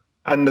paper.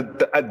 And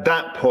at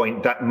that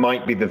point, that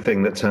might be the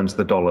thing that turns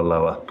the dollar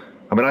lower.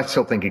 I mean, I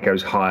still think it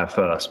goes higher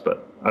first,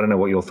 but I don't know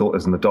what your thought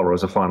is on the dollar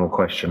as a final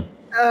question.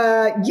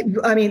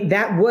 I mean,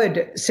 that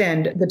would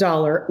send the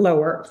dollar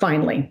lower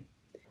finally.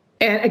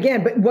 And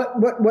again, but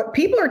what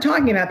people are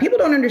talking about, people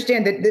don't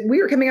understand that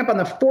we were coming up on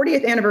the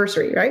 40th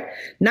anniversary, right?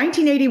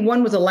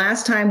 1981 was the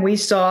last time we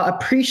saw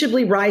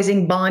appreciably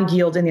rising bond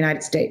yields in the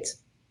United States.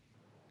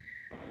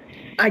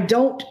 I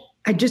don't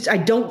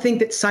think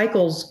that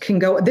cycles can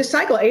go. This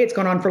cycle, it's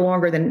gone on for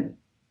longer than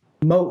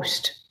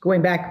most,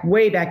 going back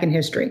way back in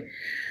history.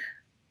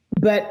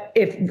 But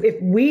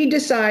if we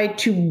decide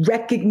to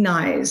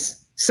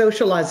recognize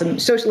socialism in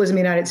the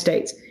United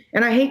States,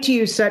 and I hate to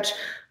use such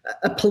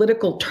a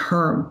political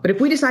term, but if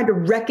we decide to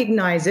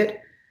recognize it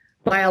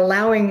by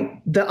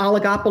allowing the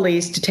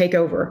oligopolies to take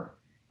over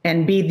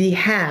and be the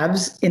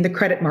haves in the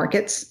credit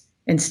markets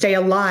and stay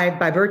alive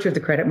by virtue of the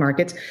credit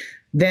markets,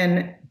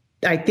 then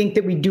I think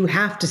that we do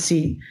have to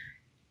see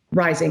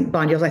rising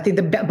bond yields. I think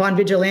the bond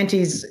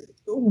vigilantes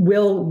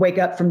will wake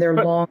up from their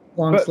long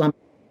slump.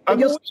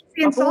 I've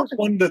always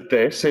wondered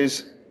this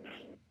is,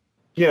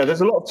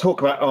 there's a lot of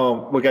talk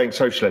about, we're going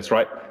socialist,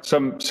 right?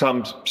 Some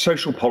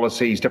social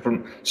policies,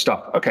 different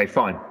stuff. Okay,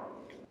 fine.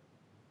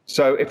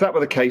 So if that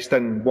were the case,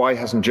 then why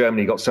hasn't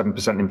Germany got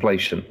 7%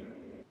 inflation?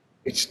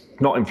 It's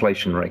not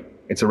inflationary.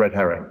 It's a red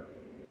herring.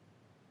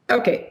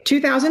 Okay,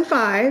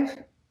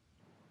 2005,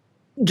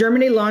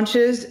 Germany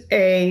launches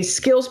a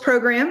skills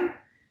program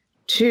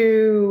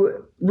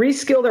to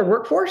reskill their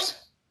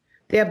workforce.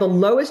 They have the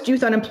lowest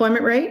youth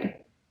unemployment rate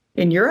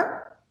in Europe.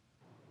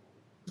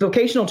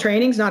 Vocational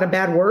training is not a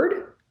bad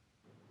word.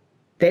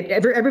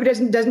 Everybody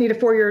doesn't need a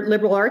 4-year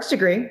liberal arts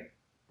degree.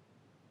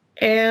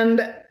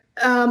 And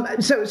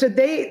so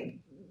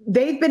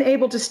they've been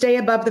able to stay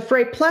above the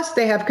fray. Plus,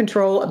 they have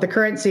control of the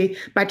currency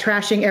by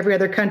trashing every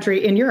other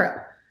country in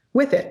Europe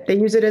with it. They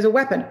use it as a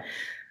weapon.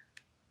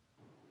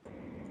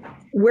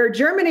 Where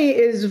Germany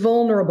is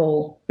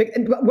vulnerable,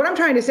 what I'm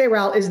trying to say,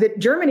 Raul, is that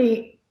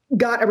Germany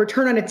got a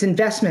return on its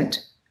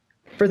investment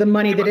for the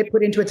money that it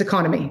put into its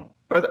economy.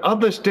 But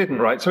others didn't,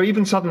 right? So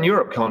even Southern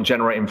Europe can't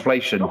generate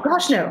inflation. Oh,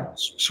 gosh, no.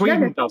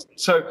 Sweden doesn't.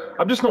 So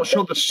I'm just not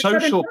sure the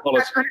social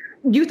policy.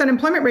 Youth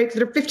unemployment rates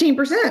that are 15%,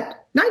 19%.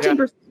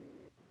 Yeah.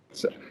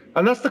 So,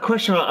 and that's the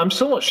question. I'm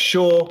still not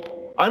sure.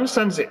 I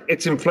understand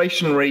it's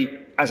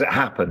inflationary as it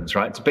happens,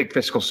 right? It's a big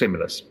fiscal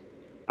stimulus.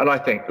 And I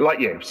think, like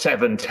you,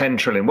 7-10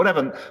 trillion,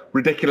 whatever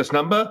ridiculous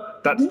number,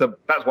 that's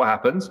what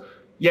happens.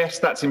 Yes,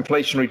 that's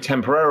inflationary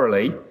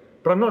temporarily,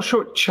 but I'm not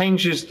sure it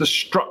changes the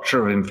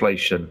structure of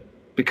inflation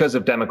because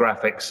of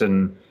demographics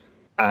and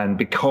and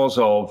because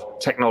of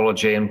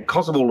technology and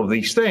because of all of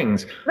these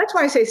things. That's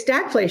why I say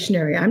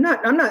stagflationary. I'm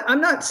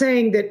not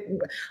saying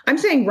that. I'm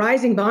saying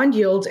rising bond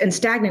yields and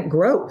stagnant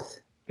growth.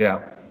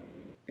 Yeah.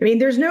 I mean,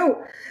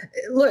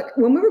 look,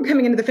 when we were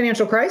coming into the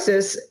financial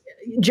crisis,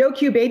 Joe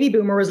Q baby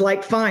boomer was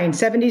like, fine,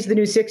 70 is the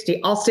new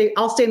 60. I'll stay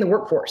in the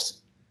workforce.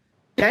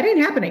 That ain't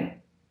happening.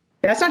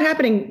 That's not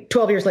happening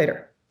 12 years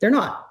later. They're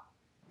not.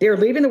 They're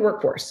leaving the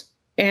workforce,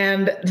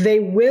 and they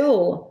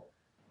will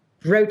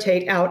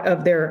rotate out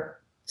of their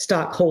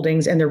stock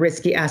holdings and their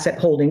risky asset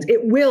holdings.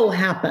 It will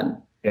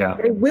happen. Yeah.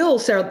 They will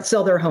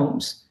sell their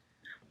homes.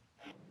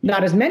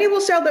 Not as many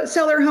will sell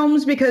their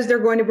homes because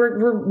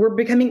we're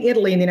becoming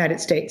Italy in the United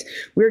States.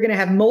 We're going to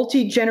have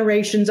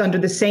multi-generations under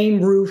the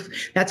same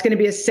roof. That's going to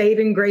be a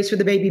saving grace for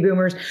the baby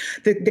boomers.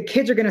 The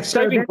kids are going to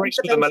saving grace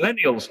for the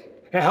millennials.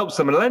 It helps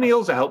the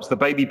millennials. It helps the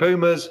baby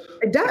boomers.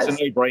 It does. It's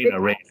a no-brainer,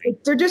 really.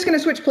 They're just going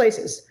to switch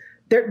places.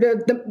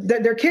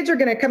 Their kids are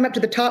going to come up to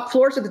the top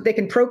floor so that they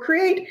can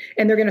procreate,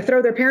 and they're going to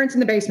throw their parents in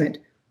the basement.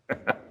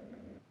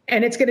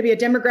 And it's going to be a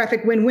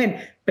demographic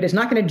win-win, but it's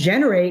not going to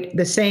generate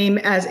the same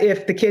as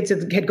if the kids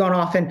had gone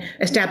off and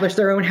established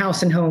their own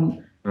house and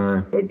home.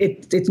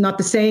 It's not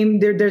the same.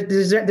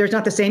 There's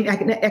not the same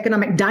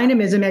economic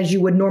dynamism as you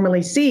would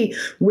normally see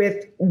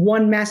with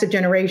one massive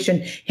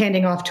generation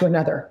handing off to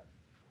another.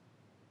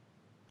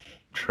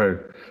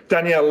 True.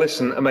 Danielle,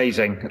 listen,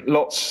 amazing.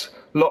 Lots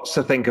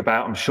to think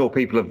about. I'm sure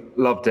people have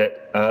loved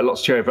it.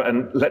 Lots to cheer over.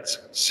 And let's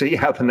see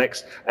how the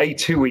next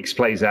 2 weeks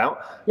plays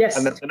out. Yes.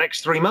 And then the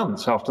next 3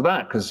 months after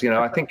that. Because,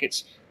 I think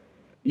it's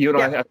you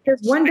and I.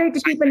 There's one day to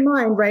keep in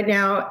mind right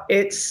now.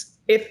 It's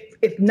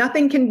if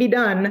nothing can be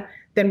done,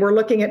 then we're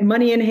looking at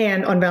money in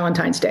hand on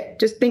Valentine's Day.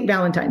 Just think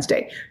Valentine's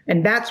Day.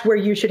 And that's where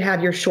you should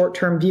have your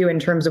short-term view in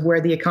terms of where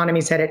the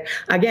economy's headed.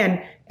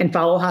 Again, and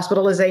follow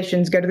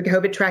hospitalizations. Go to the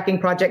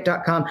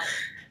COVIDtrackingproject.com.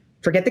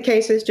 Forget the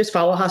cases, just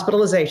follow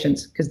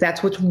hospitalizations, because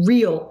that's what's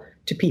real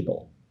to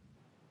people.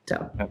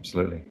 So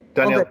absolutely.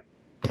 Danielle,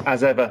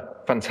 as ever,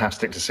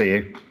 fantastic to see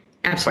you.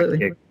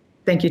 Absolutely.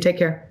 Thank you. Take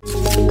care.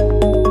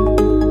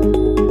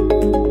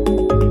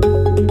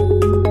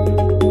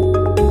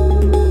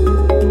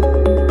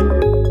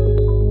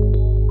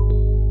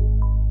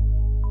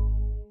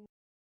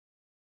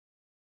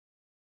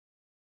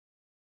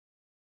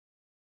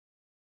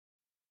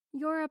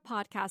 You're a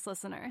podcast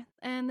listener,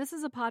 and this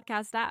is a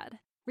podcast ad.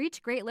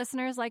 Reach great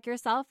listeners like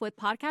yourself with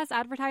podcast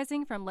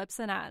advertising from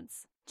Libsyn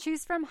Ads.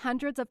 Choose from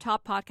hundreds of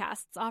top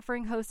podcasts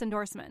offering host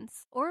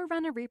endorsements, or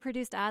run a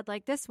reproduced ad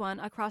like this one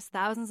across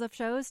thousands of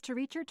shows to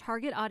reach your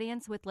target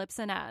audience with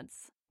Libsyn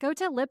Ads. Go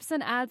to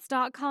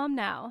libsynads.com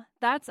now.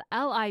 That's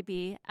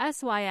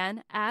LIBSYN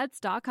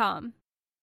ads.com.